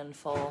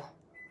handful.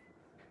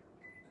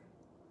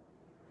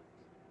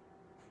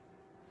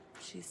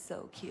 She's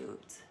so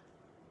cute.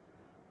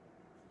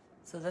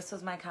 So this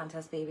was my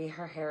contest baby.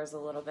 Her hair is a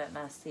little bit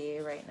messy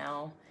right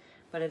now,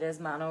 but it is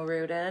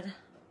mono-rooted.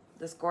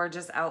 This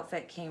gorgeous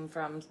outfit came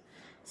from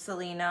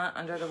Selena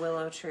under the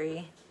willow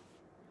tree.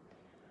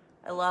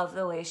 I love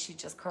the way she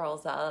just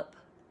curls up.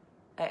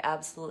 I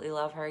absolutely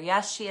love her.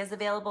 Yes, she is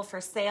available for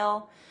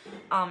sale.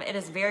 It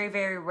is very,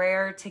 very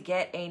rare to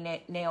get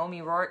a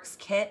Naomi Rourke's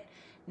kit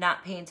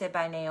not painted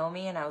by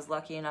Naomi, and I was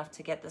lucky enough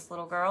to get this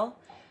little girl.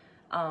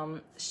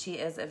 She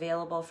is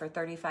available for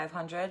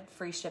 $3,500,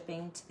 free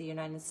shipping to the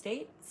United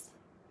States.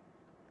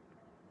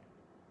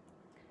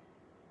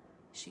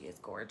 She is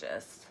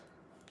gorgeous.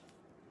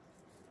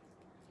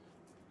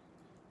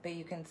 But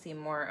you can see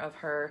more of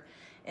her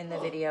in the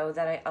video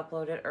that I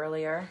uploaded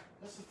earlier.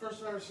 That's the first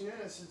time I've ever seen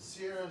it since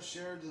Sierra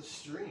shared the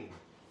stream.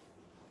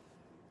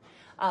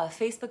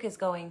 Facebook is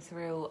going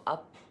through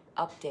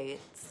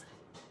updates.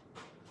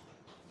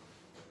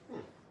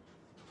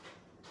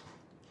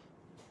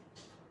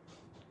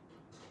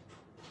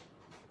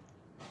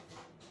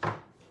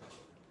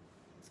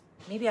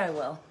 Maybe I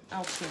will.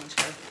 I'll change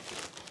her.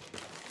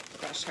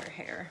 Brush her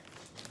hair.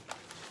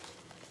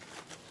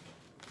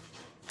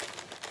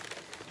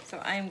 So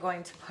I'm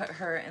going to put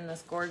her in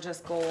this gorgeous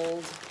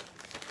gold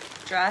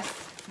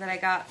dress that I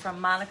got from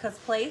Monica's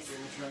Place.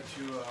 Can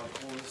you try to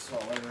pull this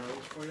lighter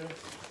out for you?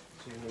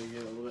 So you know you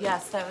get a little bit.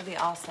 Yes, that would be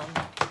awesome.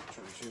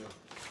 Try to.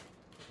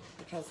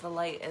 Because the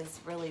light is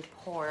really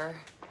poor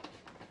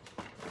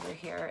over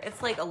here.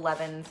 It's like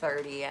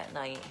 11:30 at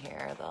night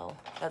here, though.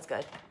 That's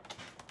good.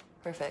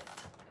 Perfect.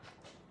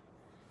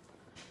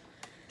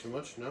 Too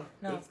much? No?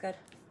 No, Good? it's good.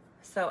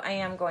 So I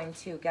am going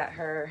to get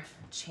her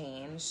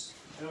changed.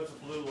 I know it's a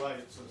blue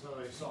light, so it's not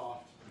very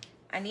soft.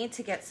 I need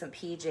to get some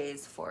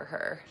PJs for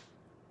her.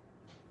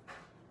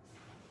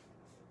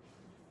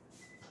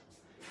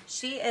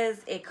 She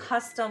is a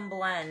custom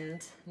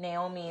blend,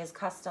 Naomi's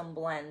custom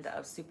blend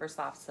of super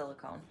soft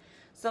silicone.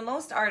 So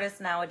most artists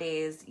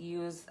nowadays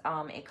use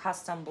a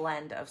custom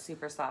blend of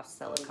super soft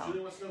silicone.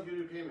 Julie wants to know if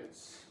you do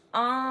payments.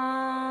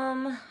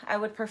 I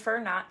would prefer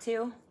not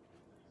to,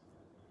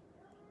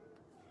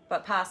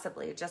 but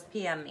possibly. Just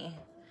PM me.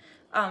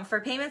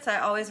 For payments, I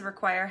always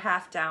require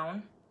half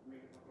down.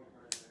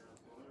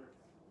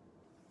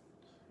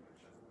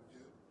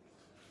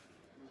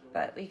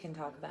 But we can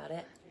talk about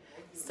it.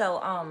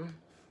 So,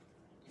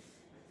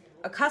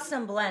 a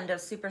custom blend of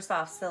super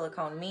soft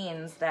silicone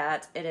means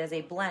that it is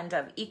a blend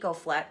of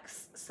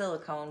EcoFlex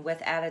silicone with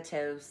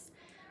additives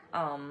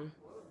to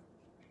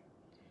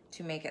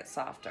make it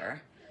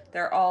softer.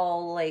 They're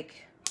all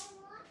like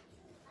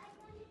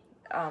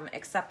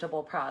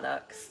acceptable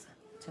products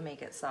to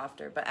make it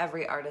softer, but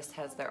every artist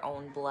has their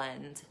own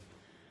blend.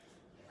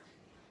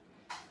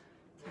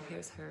 So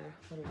here's her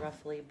little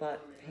ruffly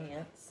butt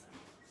pants.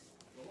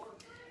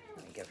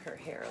 Let me give her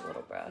hair a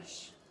little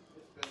brush.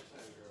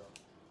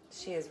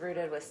 She is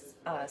rooted with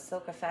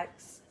Silk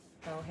Effects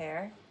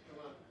mohair,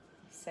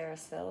 Sarah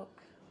Silk.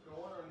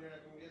 Go on, you're not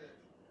gonna get it.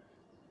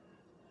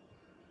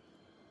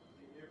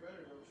 You're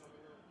better, don't show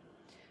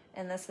me.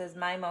 And this is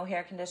my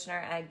mohair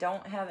conditioner. I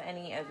don't have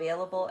any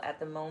available at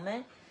the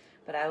moment,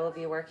 but I will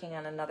be working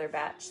on another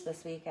batch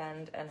this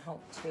weekend and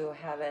hope to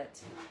have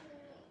it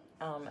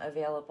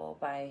available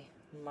by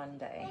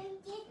Monday.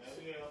 Get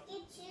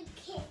your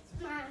kiss,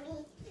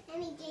 Mommy. Let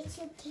me get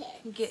your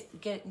kiss.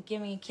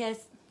 Give me a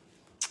kiss.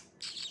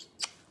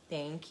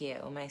 Thank you,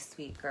 my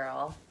sweet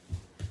girl.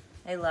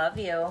 I love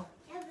you.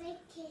 Every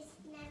kiss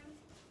now.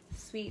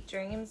 Sweet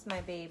dreams,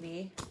 my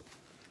baby.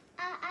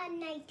 A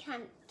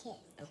nighttime kiss.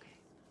 Okay.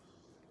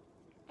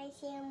 I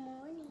see you in the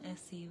morning. I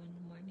see you in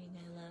the morning.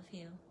 I love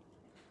you.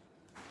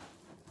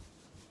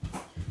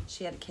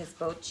 She had to kiss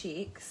both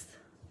cheeks.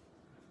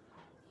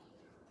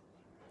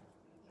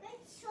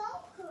 Let's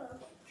show her,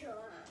 John.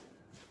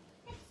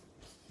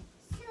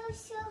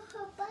 Let's show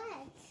her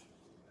butt.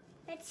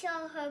 Let's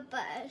show her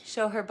butt.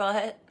 Show her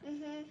butt.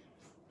 Mhm.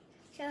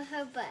 Show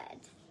her butt.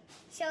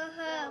 Show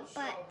her butt.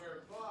 Show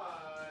her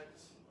butt.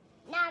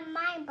 Not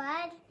my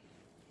butt.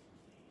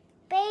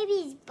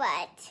 Baby's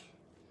butt.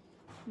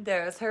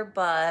 There's her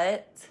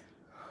butt.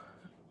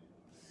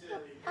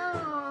 Silly.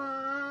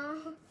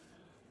 Aww.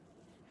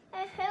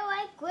 I feel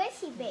like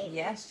squishy baby.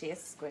 Yeah, she is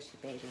a squishy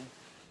baby.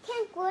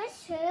 Can't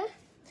squish her.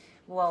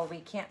 Well, we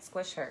can't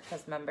squish her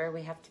because remember,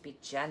 we have to be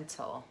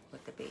gentle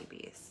with the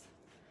babies.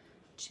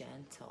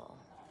 Gentle.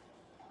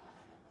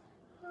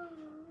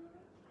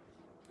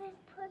 I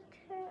put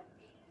her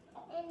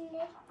in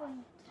this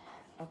one.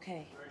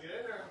 Okay.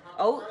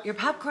 Oh, your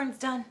popcorn's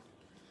done.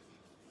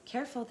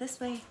 Careful, this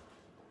way.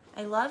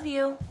 I love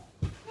you.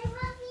 I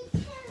love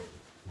you too.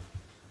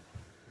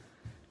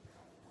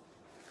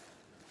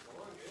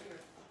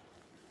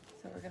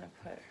 So we're gonna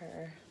put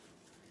her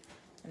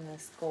in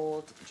this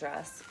gold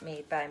dress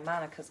made by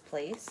Monica's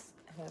Place,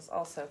 who is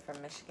also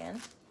from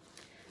Michigan.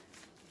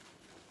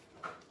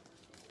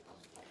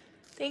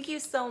 Thank you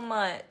so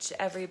much,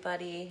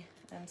 everybody.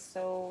 I'm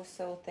so,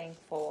 so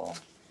thankful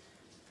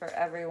for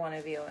every one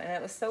of you. And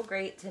it was so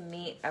great to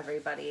meet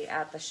everybody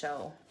at the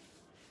show.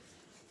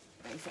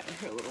 I found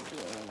her little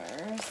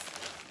bloomers.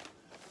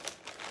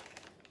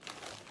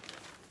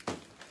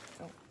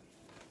 Oh,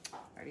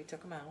 already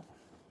took them out.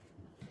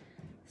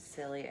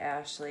 Silly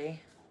Ashley.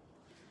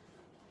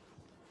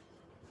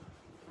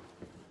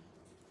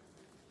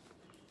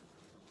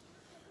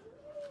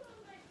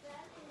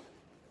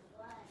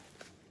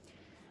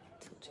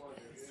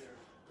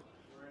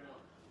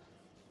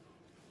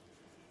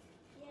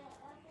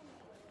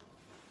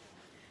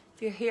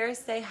 If you're here,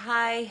 say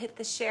hi, hit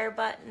the share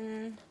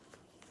button.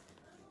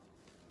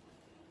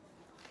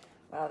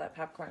 Wow, that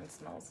popcorn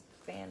smells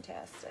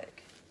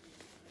fantastic.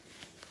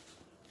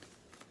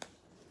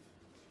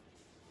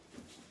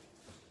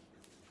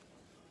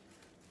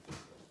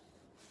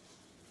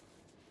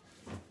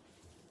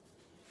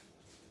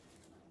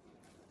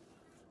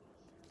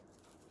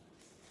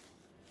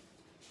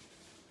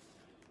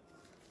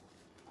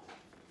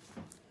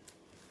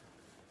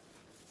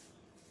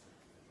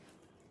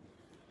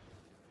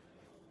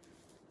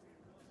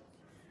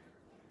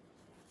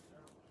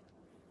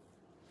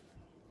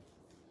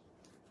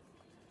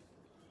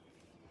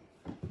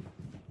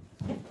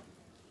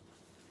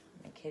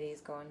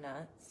 Kitty's going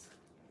nuts.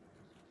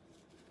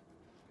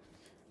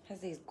 Has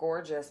these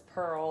gorgeous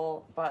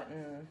pearl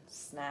button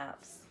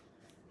snaps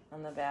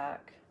on the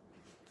back.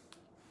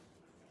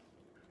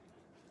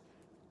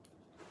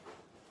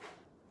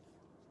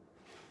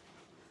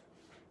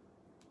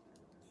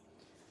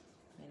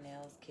 My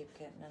nails keep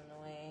getting in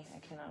the way. I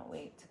cannot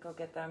wait to go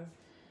get them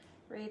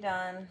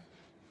redone.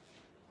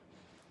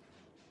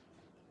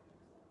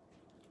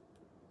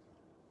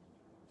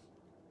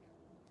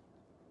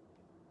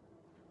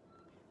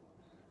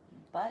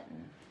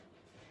 Button.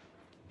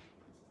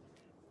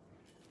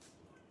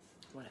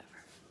 Whatever.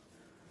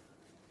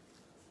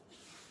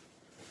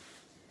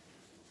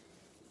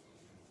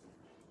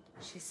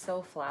 She's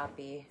so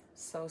floppy,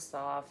 so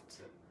soft.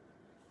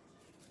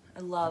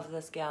 I love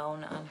this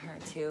gown on her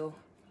too.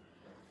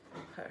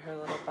 Put her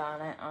little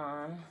bonnet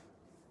on.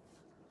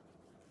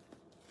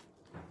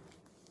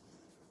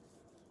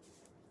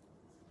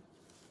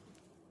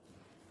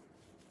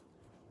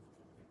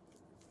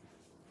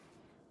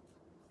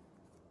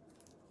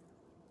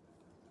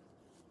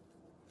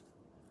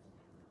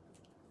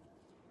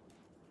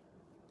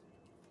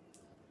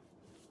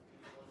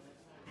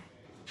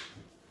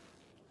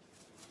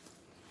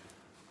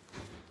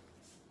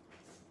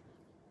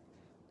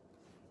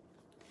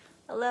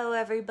 Hello,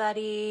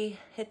 everybody.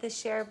 Hit the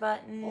share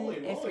button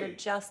if you're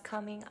just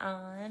coming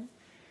on.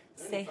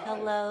 Say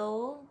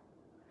hello.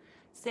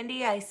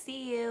 Cindy, I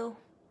see you.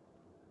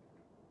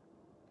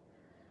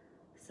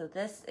 So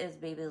this is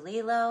baby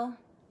Lilo.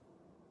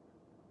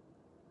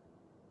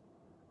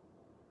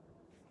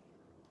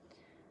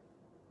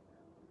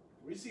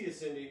 We see you,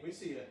 Cindy. We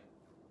see you.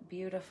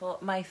 Beautiful.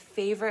 My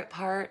favorite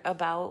part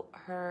about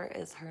her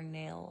is her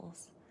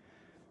nails.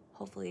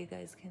 Hopefully you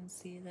guys can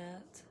see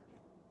that.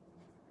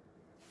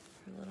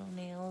 Her little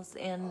nails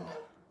and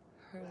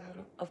her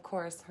little, of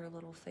course, her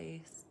little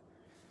face.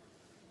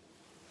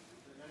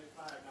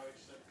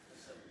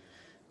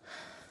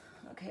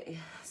 Okay,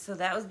 so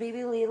that was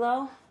baby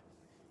Lilo.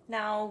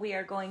 Now we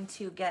are going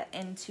to get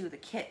into the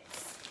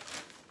kits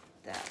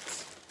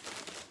that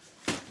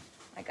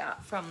I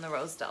got from the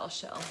Rosedale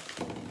show.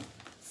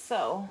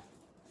 So,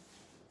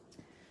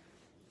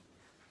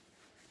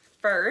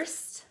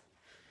 first,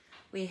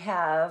 we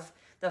have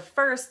the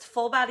first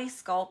full body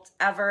sculpt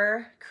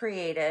ever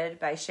created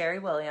by Sherry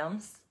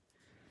Williams.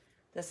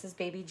 This is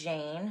baby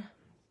Jane.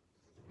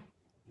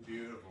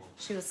 Beautiful.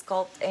 She was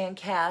sculpted and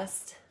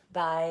cast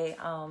by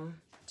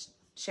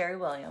Sherry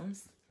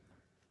Williams.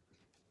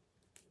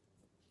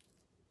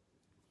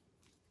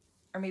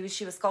 Or maybe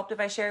she was sculpted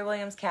by Sherry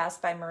Williams,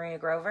 cast by Maria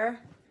Grover.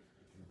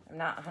 I'm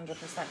not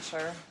 100%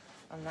 sure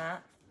on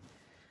that.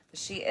 But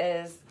she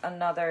is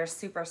another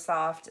super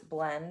soft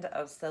blend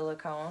of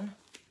silicone.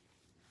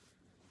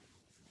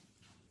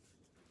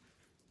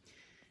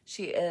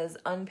 She is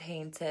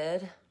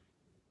unpainted.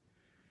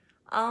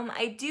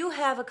 I do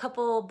have a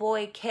couple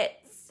boy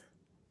kits.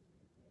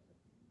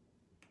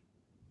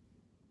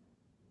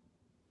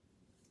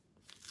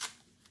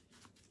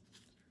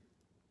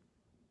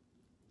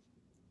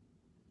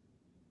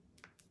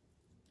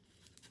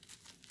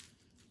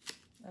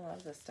 I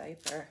love this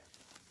diaper.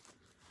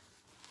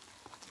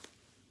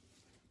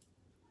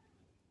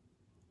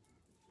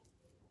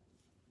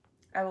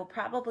 I will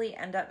probably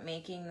end up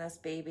making this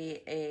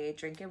baby a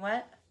drinking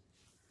wet.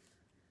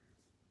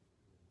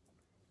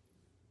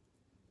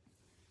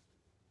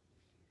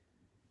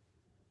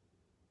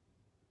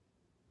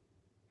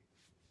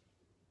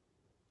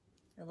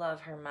 I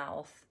love her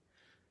mouth.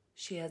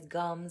 She has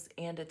gums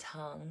and a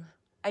tongue.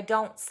 I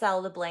don't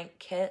sell the blank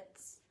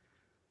kits.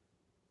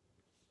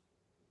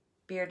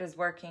 Beard is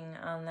working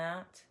on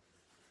that.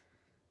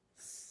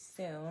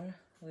 Soon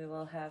we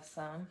will have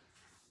some.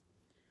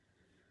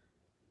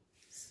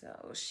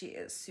 So she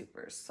is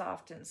super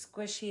soft and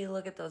squishy.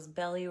 Look at those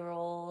belly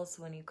rolls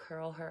when you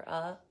curl her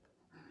up.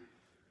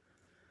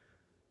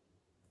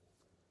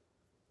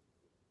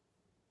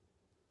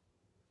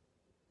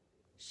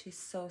 She's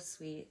so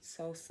sweet,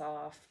 so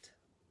soft.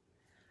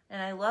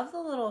 And I love the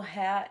little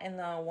hat and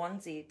the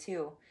onesie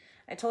too.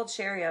 I told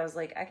Sherry, I was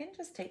like, I can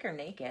just take her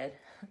naked.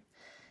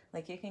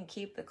 Like, you can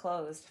keep the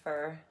clothes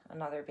for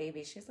another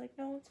baby. She's like,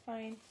 no, it's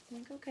fine. I'm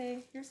like,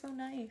 okay, you're so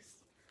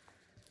nice.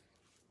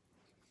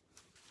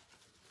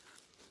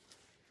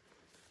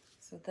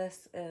 So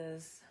this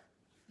is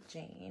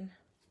Jane.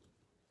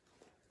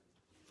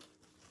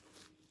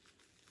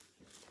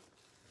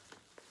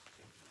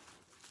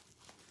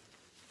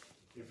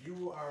 If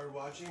you are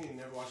watching and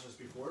never watched this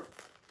before,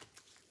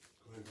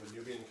 go ahead and put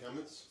newbie in the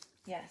comments.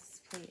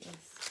 Yes, please.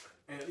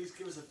 And at least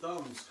give us a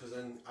thumbs, because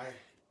then I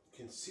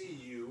can see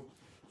you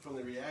from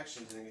the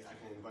reactions, and I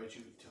can invite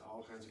you to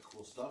all kinds of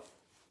cool stuff,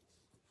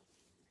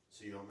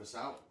 so you don't miss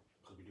out,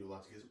 because we do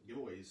lots of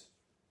giveaways.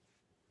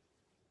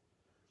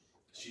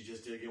 She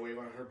just did a giveaway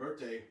on her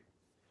birthday.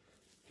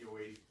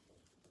 Giveaway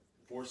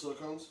 4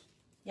 silicones.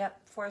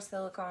 Yep, 4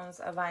 silicones,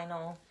 a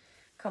vinyl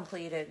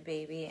completed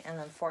baby, and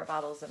then 4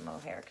 bottles of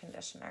mohair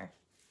conditioner.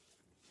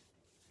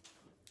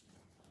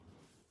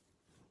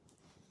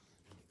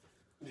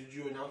 Did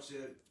you announce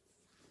it?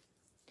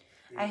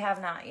 I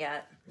have not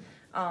yet,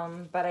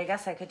 but I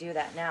guess I could do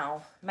that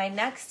now. My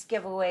next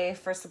giveaway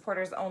for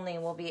supporters only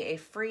will be a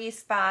free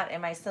spot in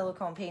my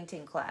silicone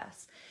painting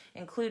class,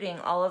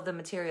 including all of the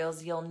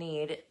materials you'll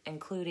need,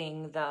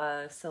 including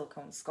the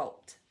silicone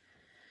sculpt.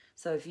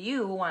 So if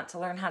you want to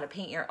learn how to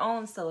paint your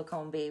own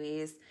silicone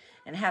babies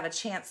and have a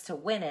chance to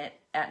win it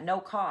at no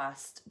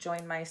cost,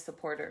 join my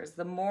supporters.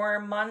 The more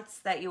months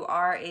that you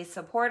are a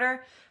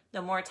supporter,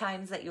 the more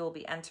times that you will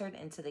be entered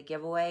into the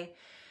giveaway.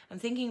 I'm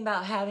thinking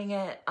about having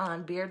it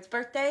on Beard's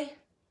birthday,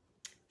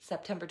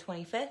 September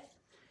 25th.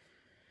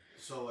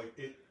 So, like,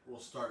 it will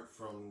start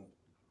from...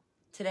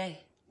 today.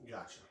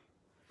 Gotcha.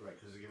 Right,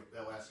 because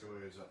that last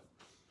giveaway is up.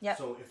 Yep.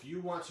 So, if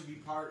you want to be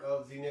part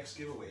of the next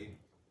giveaway,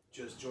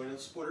 just join the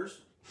supporters.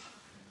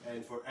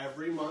 And for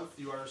every month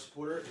you are a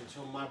supporter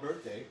until my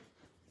birthday,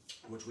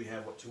 which we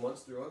have, what, 2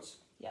 months, 3 months?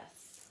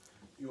 Yes.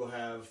 You will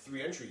have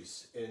 3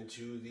 entries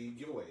into the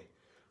giveaway.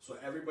 So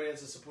everybody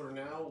that's a supporter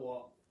now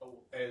will,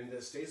 and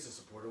that stays a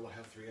supporter, will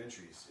have 3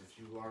 entries. If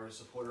you are a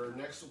supporter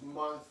next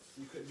month,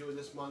 you couldn't do it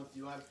this month,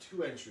 you'll have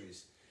 2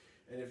 entries.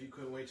 And if you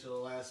couldn't wait till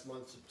the last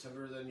month,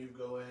 September, then you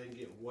go ahead and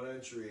get 1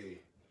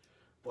 entry.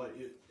 But,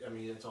 I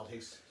mean, it all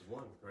takes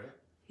 1, right?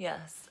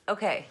 Yes.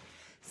 Okay.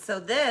 So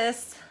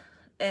this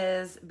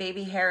is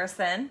Baby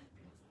Harrison.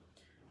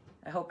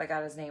 I hope I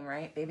got his name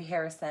right. Baby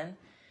Harrison.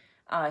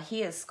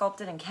 He is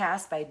sculpted and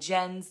cast by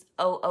Jen's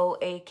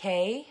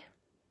OOAK.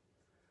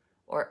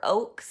 Or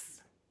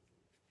Oaks.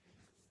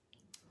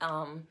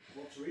 Well,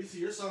 Teresa,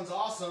 your son's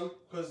awesome,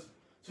 because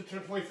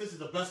September 25th is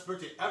the best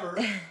birthday ever.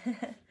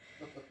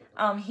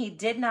 He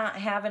did not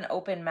have an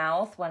open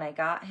mouth when I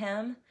got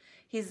him.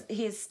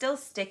 He's still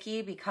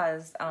sticky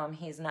because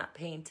he's not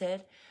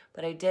painted,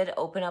 but I did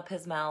open up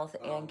his mouth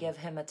and give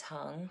him a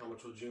tongue. How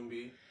much will June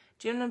be?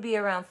 June would be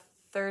around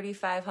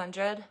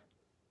 $3,500.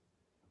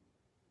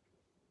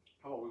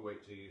 How about we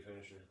wait till you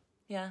finish her?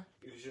 Yeah.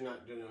 Because you're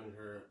not doing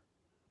her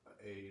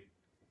a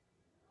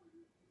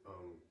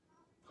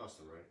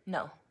custom, right?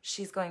 No,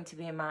 she's going to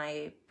be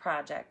my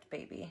project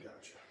baby.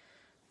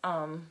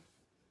 Gotcha.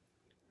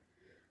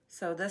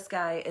 So this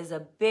guy is a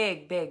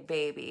big, big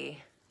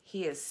baby.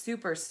 He is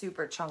super,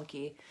 super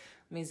chunky.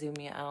 Let me zoom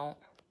you out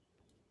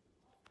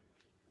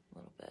a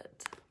little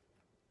bit.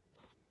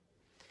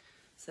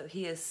 So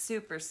he is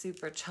super,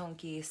 super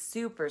chunky,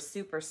 super,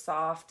 super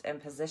soft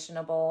and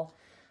positionable.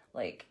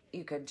 Like,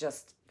 you could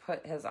just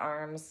put his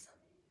arms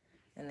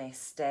and they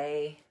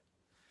stay.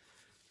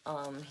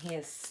 He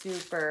is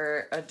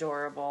super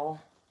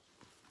adorable.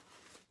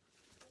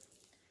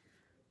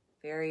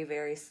 Very,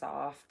 very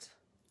soft.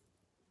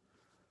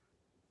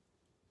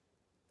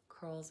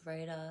 Curls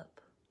right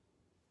up.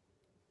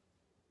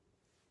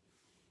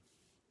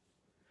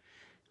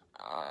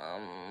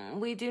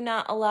 We do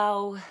not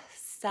allow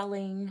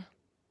selling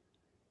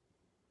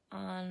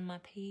on my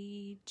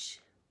page.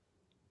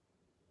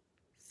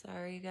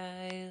 Sorry,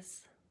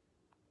 guys.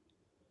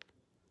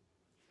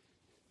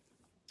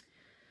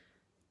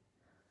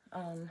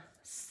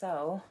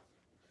 So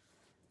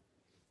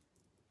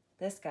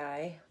this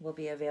guy will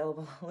be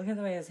available. Look at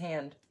the way his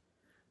hand.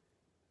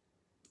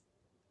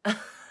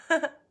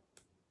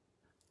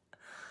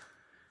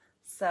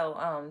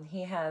 So,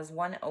 he has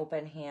 1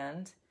 open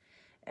hand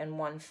and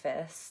 1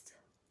 fist.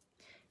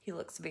 He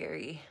looks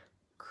very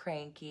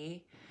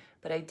cranky,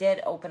 but I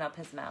did open up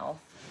his mouth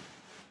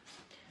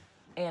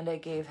and I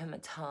gave him a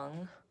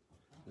tongue.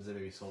 Is that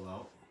baby sold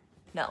out?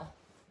 No.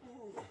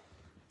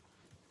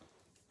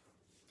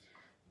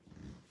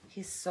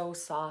 He's so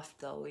soft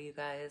though, you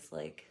guys,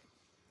 like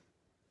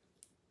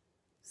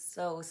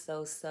so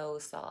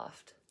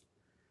soft.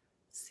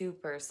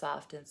 Super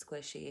soft and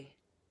squishy.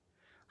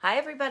 Hi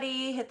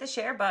everybody, hit the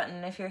share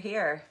button if you're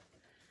here.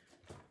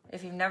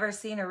 If you've never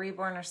seen a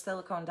Reborn or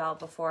silicone doll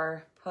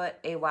before, put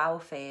a wow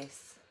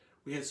face.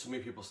 We had so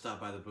many people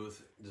stop by the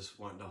booth just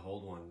wanting to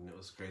hold one, and it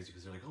was crazy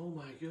because they're like, oh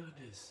my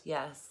goodness.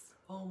 Yes.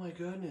 Oh my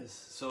goodness.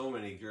 So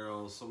many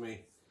girls, so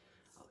many,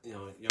 you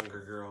know, younger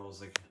girls,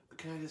 like,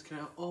 can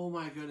I, oh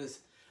my goodness.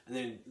 And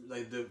then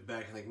like look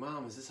back and like,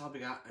 Mom, is this how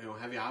big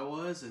heavy I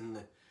was? And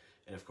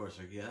of course,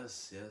 like,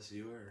 yes,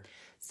 you were.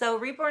 So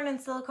Reborn and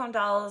silicone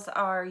dolls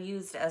are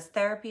used as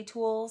therapy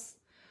tools.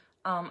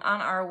 On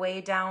our way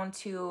down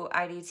to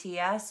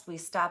IDTS, we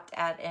stopped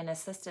at an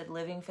assisted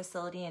living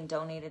facility and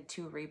donated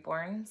 2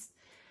 Reborns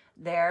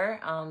there.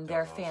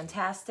 They're awesome.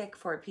 Fantastic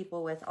for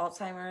people with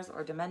Alzheimer's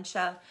or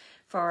dementia,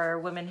 for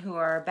women who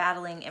are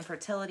battling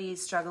infertility,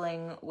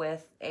 struggling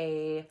with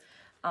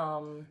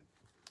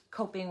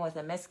coping with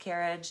a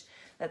miscarriage.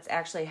 That's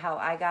actually how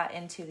I got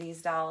into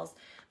these dolls.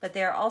 But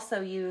they're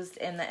also used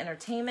in the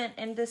entertainment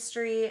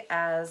industry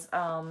as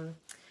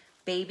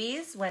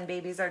babies, when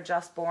babies are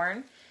just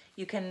born.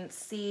 You can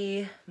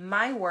see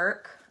my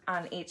work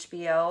on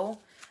HBO.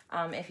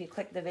 If you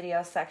click the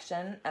video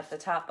section at the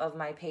top of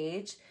my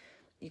page,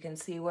 you can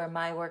see where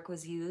my work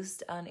was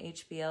used on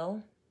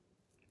HBO.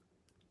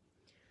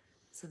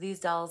 So these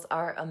dolls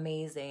are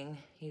amazing,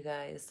 you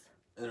guys.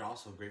 And they're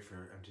also great for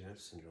empty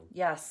nest syndrome.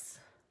 Yes,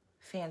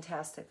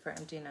 fantastic for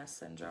empty nest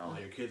syndrome. While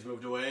your kids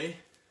moved away.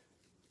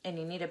 And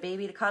you need a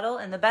baby to cuddle.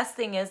 And the best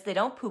thing is they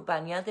don't poop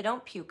on you. They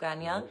don't puke on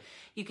you. Nope.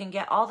 You can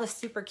get all the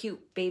super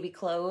cute baby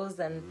clothes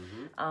and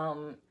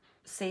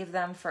save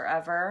them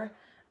forever.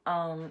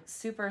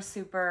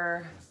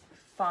 Super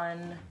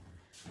fun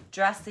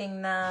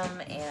dressing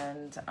them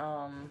and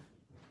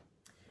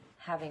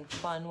having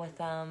fun with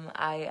them.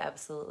 I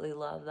absolutely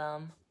love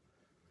them.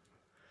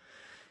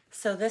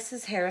 So this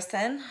is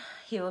Harrison.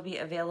 He will be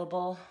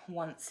available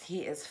once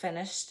he is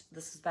finished.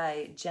 This is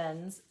by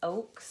Jen's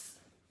Oaks.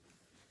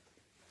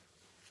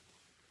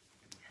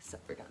 So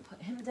we're gonna put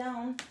him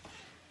down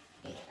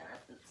and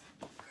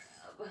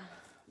grab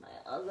my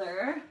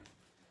other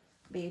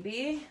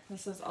baby.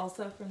 This is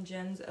also from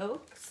Jen's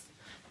Oaks.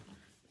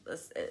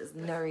 This is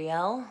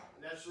Nuriel.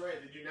 That's right.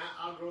 They do not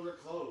outgrow their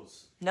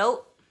clothes.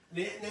 Nope.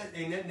 They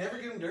never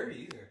get them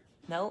dirty either.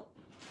 Nope.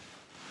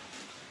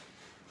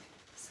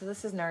 So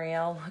this is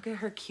Nuriel. Look at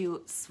her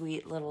cute,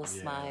 sweet little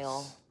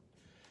smile.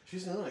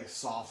 She's another like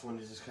soft one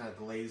to just kind of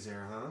glaze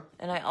there, huh?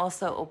 And I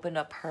also opened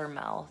up her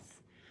mouth.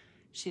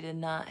 She did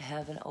not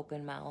have an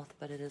open mouth,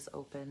 but it is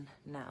open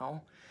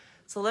now.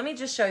 So let me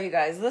just show you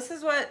guys. This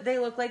is what they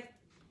look like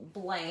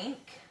blank.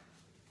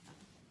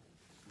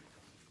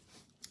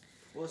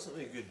 Well, it's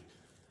something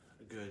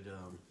good,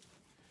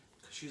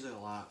 cause she's like a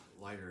lot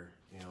lighter,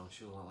 you know,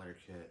 she's a lot lighter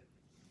kit.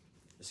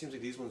 It seems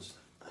like these ones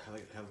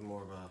have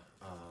more of a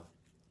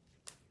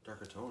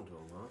darker tone to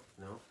them, huh?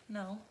 No?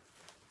 No,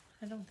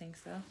 I don't think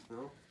so.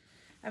 No?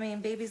 I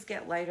mean, babies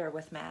get lighter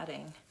with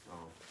matting. Oh.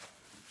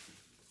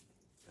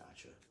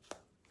 Gotcha.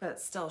 But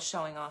it's still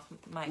showing off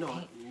my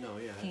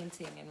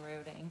painting and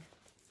rooting.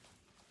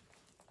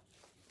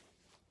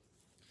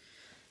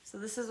 So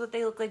this is what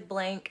they look like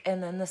blank,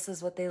 and then this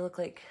is what they look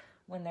like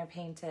when they're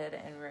painted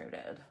and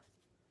rooted.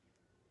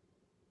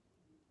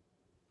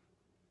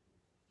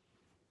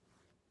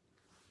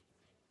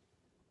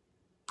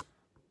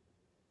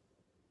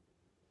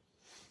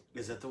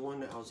 Is that the one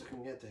that I was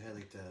looking at that had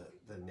like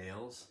the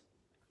nails?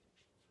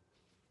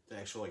 The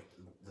actual like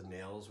the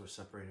nails were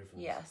separated from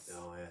Yes.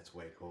 Oh, yeah, that's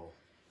way cool.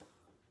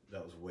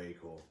 That was way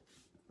cool.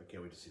 I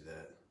can't wait to see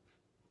that.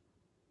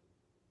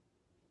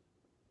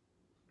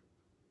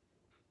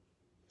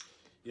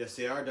 Yes,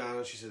 they are,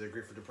 Donna. She said they're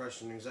great for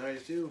depression and anxiety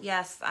too.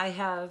 Yes, I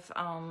have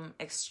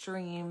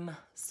extreme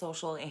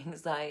social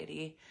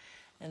anxiety,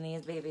 and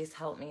these babies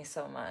help me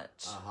so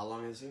much. How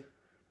long is he?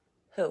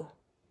 Who?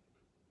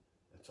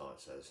 That's all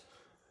it says.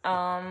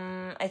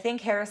 I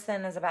think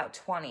Harrison is about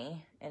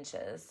 20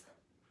 inches.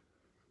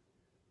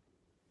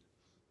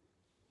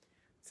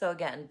 So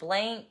again,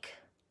 blank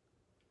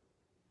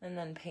and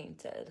then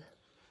painted.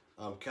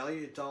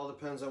 Kelly, it all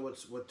depends on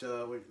what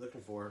you're looking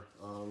for.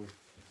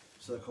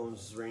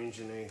 Silicones range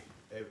in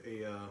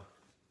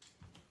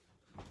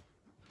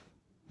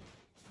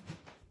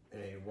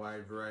a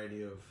wide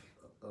variety of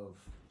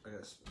I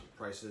guess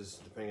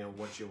prices depending on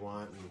what you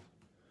want and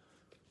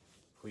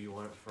who you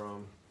want it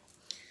from,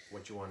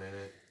 what you want in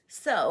it.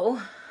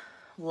 So,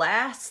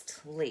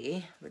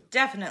 lastly, but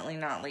definitely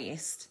not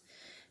least,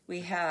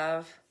 we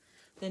have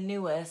the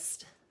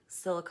newest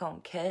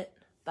silicone kit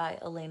by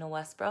Elena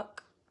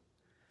Westbrook.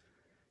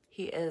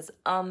 He is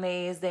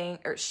amazing,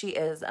 or she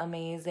is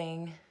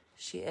amazing.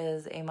 She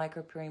is a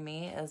micro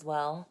preemie as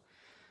well.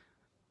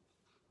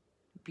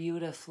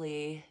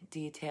 beautifully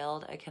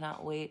detailed. I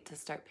cannot wait to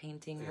start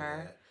painting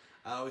her.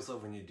 I always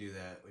love when you do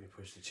that, when you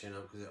push the chin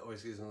up, because it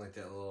always gives them like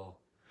that little...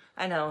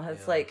 I know,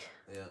 it's like...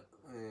 Yeah.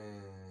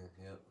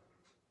 Yep.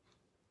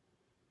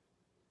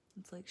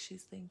 It's like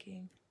she's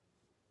thinking.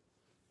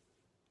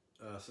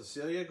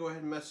 Cecilia, go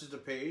ahead and message the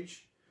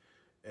page,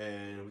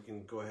 and we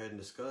can go ahead and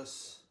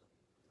discuss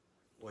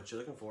what you're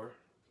looking for.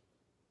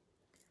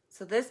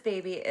 So this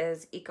baby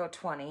is Eco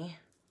 20.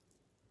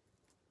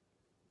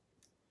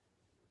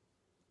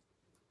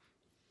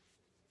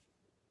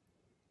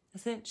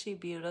 Isn't she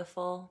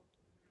beautiful?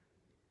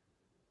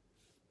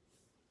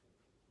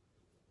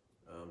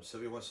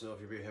 Sylvia wants to know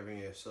if you're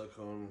having a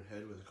silicone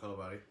head with a color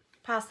body.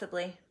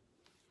 Possibly.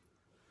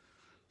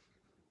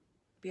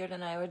 Beard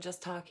and I were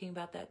just talking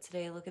about that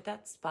today. Look at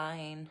that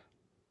spine.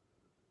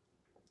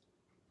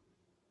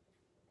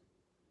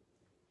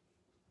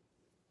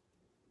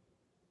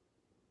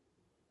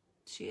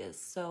 She is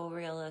so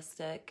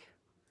realistic.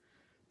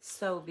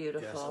 So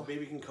beautiful. Yeah, so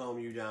baby can calm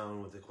you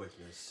down with the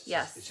quickness.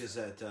 Yes. It's just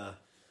that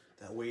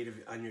that weight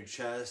on your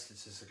chest.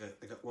 It's just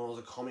like one of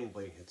those calming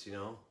blankets, you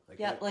know?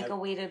 Like a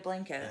weighted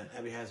blanket.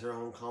 Abby has her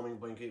own calming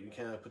blanket. You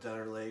kind of put down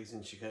her legs,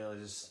 and she kind of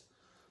just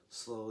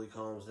slowly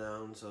calms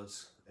down. So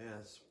it's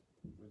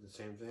the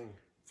same thing.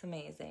 It's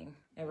amazing.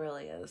 It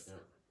really is.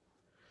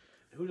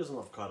 Yeah. Who doesn't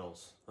love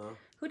cuddles, huh?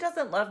 Who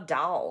doesn't love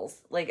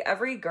dolls? Like,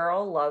 every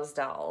girl loves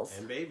dolls.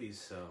 And babies,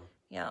 so.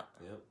 Yeah.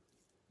 Yep.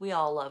 We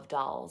all love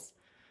dolls.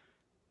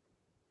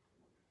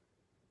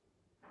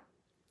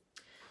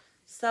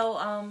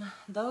 So,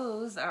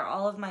 those are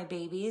all of my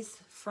babies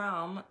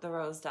from the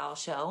Rose Doll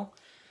Show.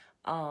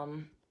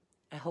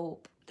 I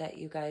hope that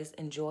you guys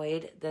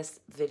enjoyed this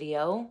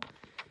video.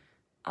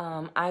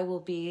 I will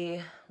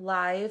be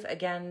live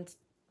again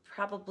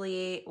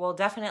probably, well,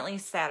 definitely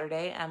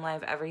Saturday. I'm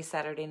live every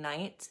Saturday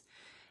night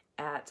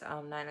at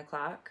 9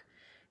 o'clock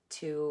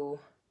to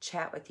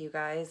chat with you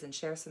guys and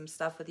share some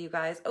stuff with you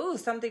guys. Oh,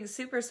 something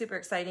super, super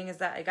exciting is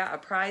that I got a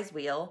prize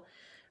wheel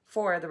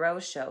for the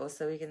Rose Show,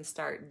 so we can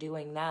start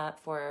doing that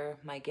for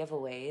my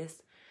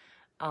giveaways.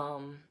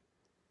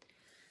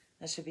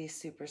 That should be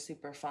super,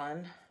 super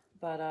fun.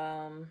 But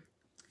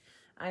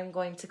I'm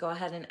going to go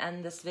ahead and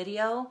end this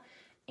video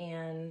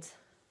and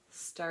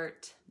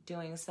start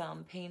doing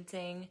some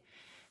painting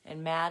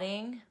and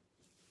matting.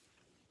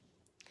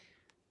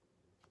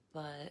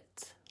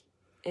 But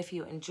if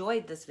you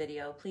enjoyed this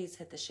video, please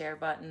hit the share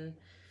button.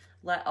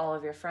 Let all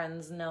of your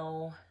friends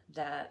know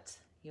that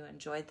you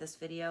enjoyed this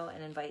video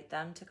and invite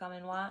them to come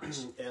and watch.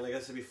 And like I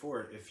said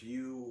before, if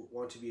you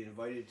want to be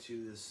invited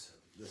to this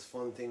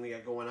fun thing we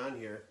got going on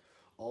here,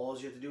 all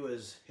you have to do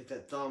is hit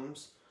that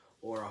thumbs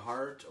or a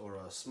heart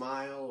or a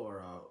smile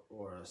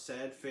or a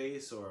sad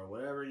face or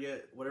whatever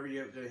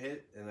you're gonna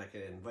hit, and I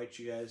can invite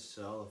you guys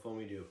to all the fun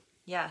we do.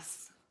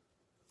 Yes.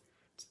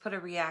 Just put a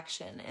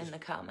reaction in the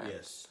comments.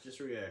 Yes, just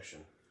a reaction.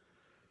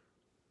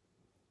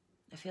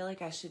 I feel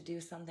like I should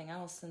do something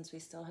else since we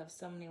still have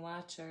so many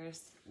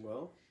watchers.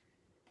 Well,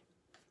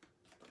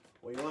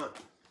 what do you want?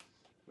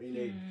 What do you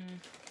need?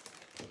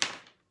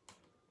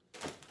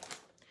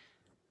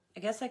 I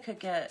guess I could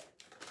get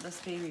this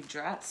baby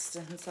dressed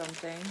in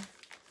something.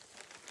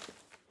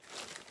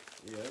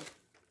 Yeah.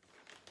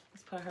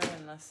 Let's put her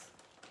in this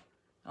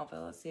outfit.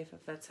 Let's see if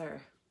it fits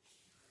her.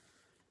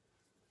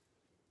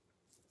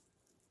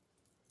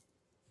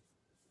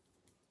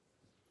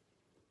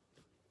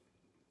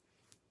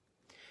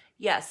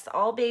 Yes,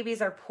 all babies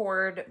are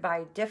poured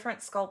by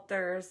different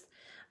sculptors.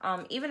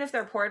 Even if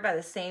they're poured by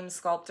the same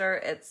sculptor,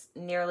 it's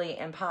nearly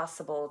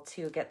impossible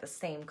to get the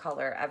same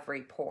color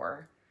every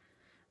pour.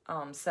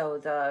 So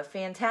the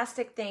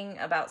fantastic thing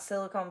about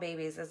silicone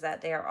babies is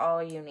that they are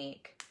all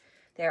unique.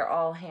 They are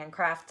all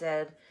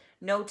handcrafted.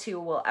 No two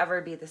will ever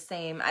be the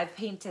same. I've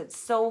painted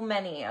so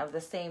many of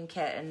the same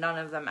kit, and none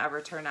of them ever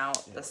turn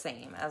out the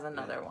same as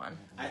another one.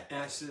 I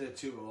asked it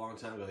too a long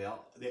time ago.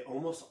 They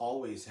almost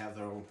always have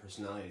their own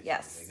personality.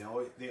 Yes.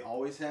 Like they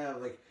always have,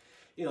 like,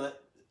 you know,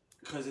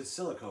 because it's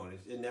silicone.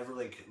 It never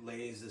like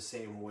lays the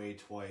same way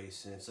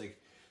twice, and it's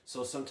like,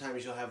 so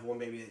sometimes you'll have one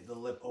baby, the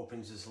lip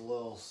opens just a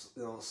little,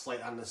 you know,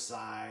 slight on the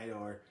side,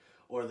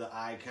 or the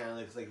eye kind of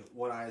looks like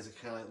one eye is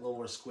kind of like a little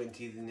more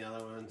squinty than the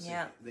other one. So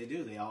yeah. They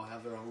do. They all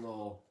have their own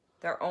little...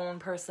 Their own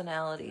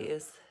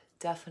personalities,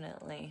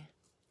 definitely.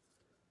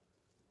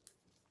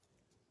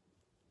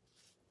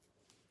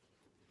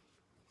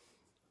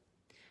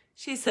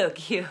 She's so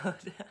cute.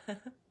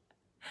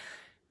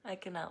 I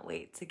cannot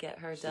wait to get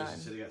her done.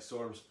 So they got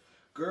storms.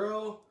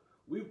 Girl,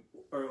 wait,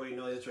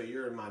 no, that's right.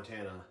 You're in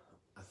Montana,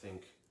 I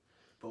think.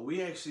 But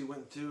we actually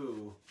went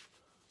through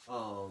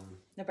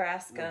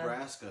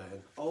Nebraska,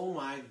 and oh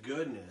my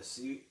goodness!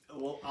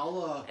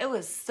 I'll it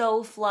was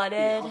so flooded.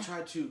 Yeah, I'll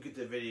try to get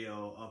the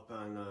video up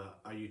on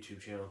our YouTube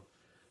channel.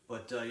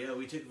 But yeah,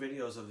 we took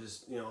videos of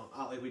this, you know,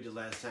 out like we did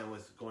last time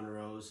with going to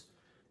Rose,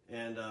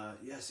 and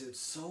yes, it's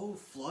so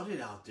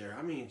flooded out there.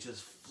 I mean,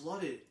 just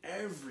flooded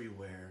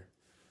everywhere,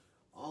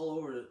 all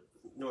over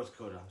North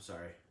Dakota. I'm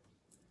sorry.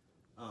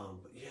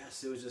 But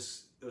yes, it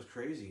was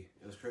crazy.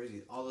 It was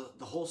crazy. All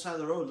the whole side of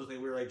the road looked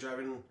like we were like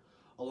driving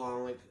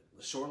along like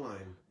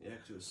shoreline. Yeah,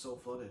 because it was so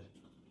flooded.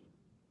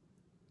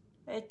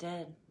 It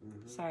did.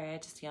 Sorry, I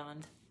just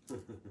yawned.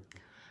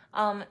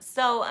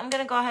 So I'm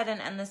going to go ahead and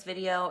end this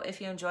video.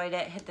 If you enjoyed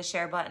it, hit the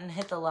share button,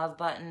 hit the love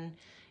button.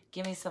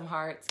 Give me some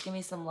hearts. Give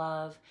me some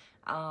love.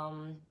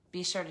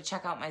 Be sure to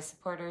check out my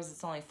supporters.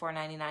 It's only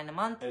 $4.99 a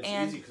month. And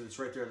it's easy because it's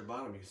right there at the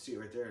bottom. You can see it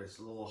right there. It's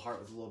a little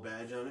heart with a little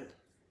badge on it.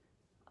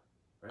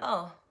 Right?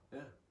 Oh. Yeah.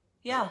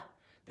 Yeah.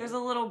 There's a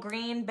little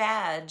green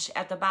badge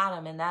at the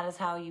bottom, and that is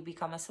how you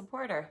become a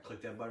supporter.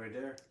 Click that button right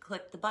there.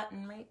 Click the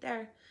button right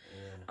there.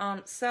 Yeah.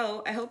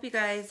 So I hope you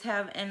guys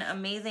have an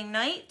amazing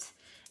night,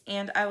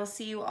 and I will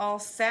see you all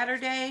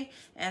Saturday.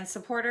 And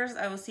supporters,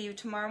 I will see you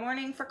tomorrow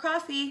morning for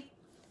coffee.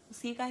 We'll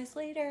see you guys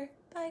later.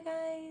 Bye,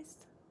 guys.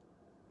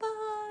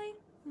 Bye.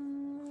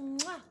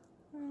 Mwah.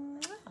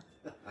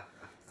 Mwah.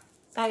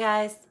 Bye,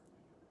 guys.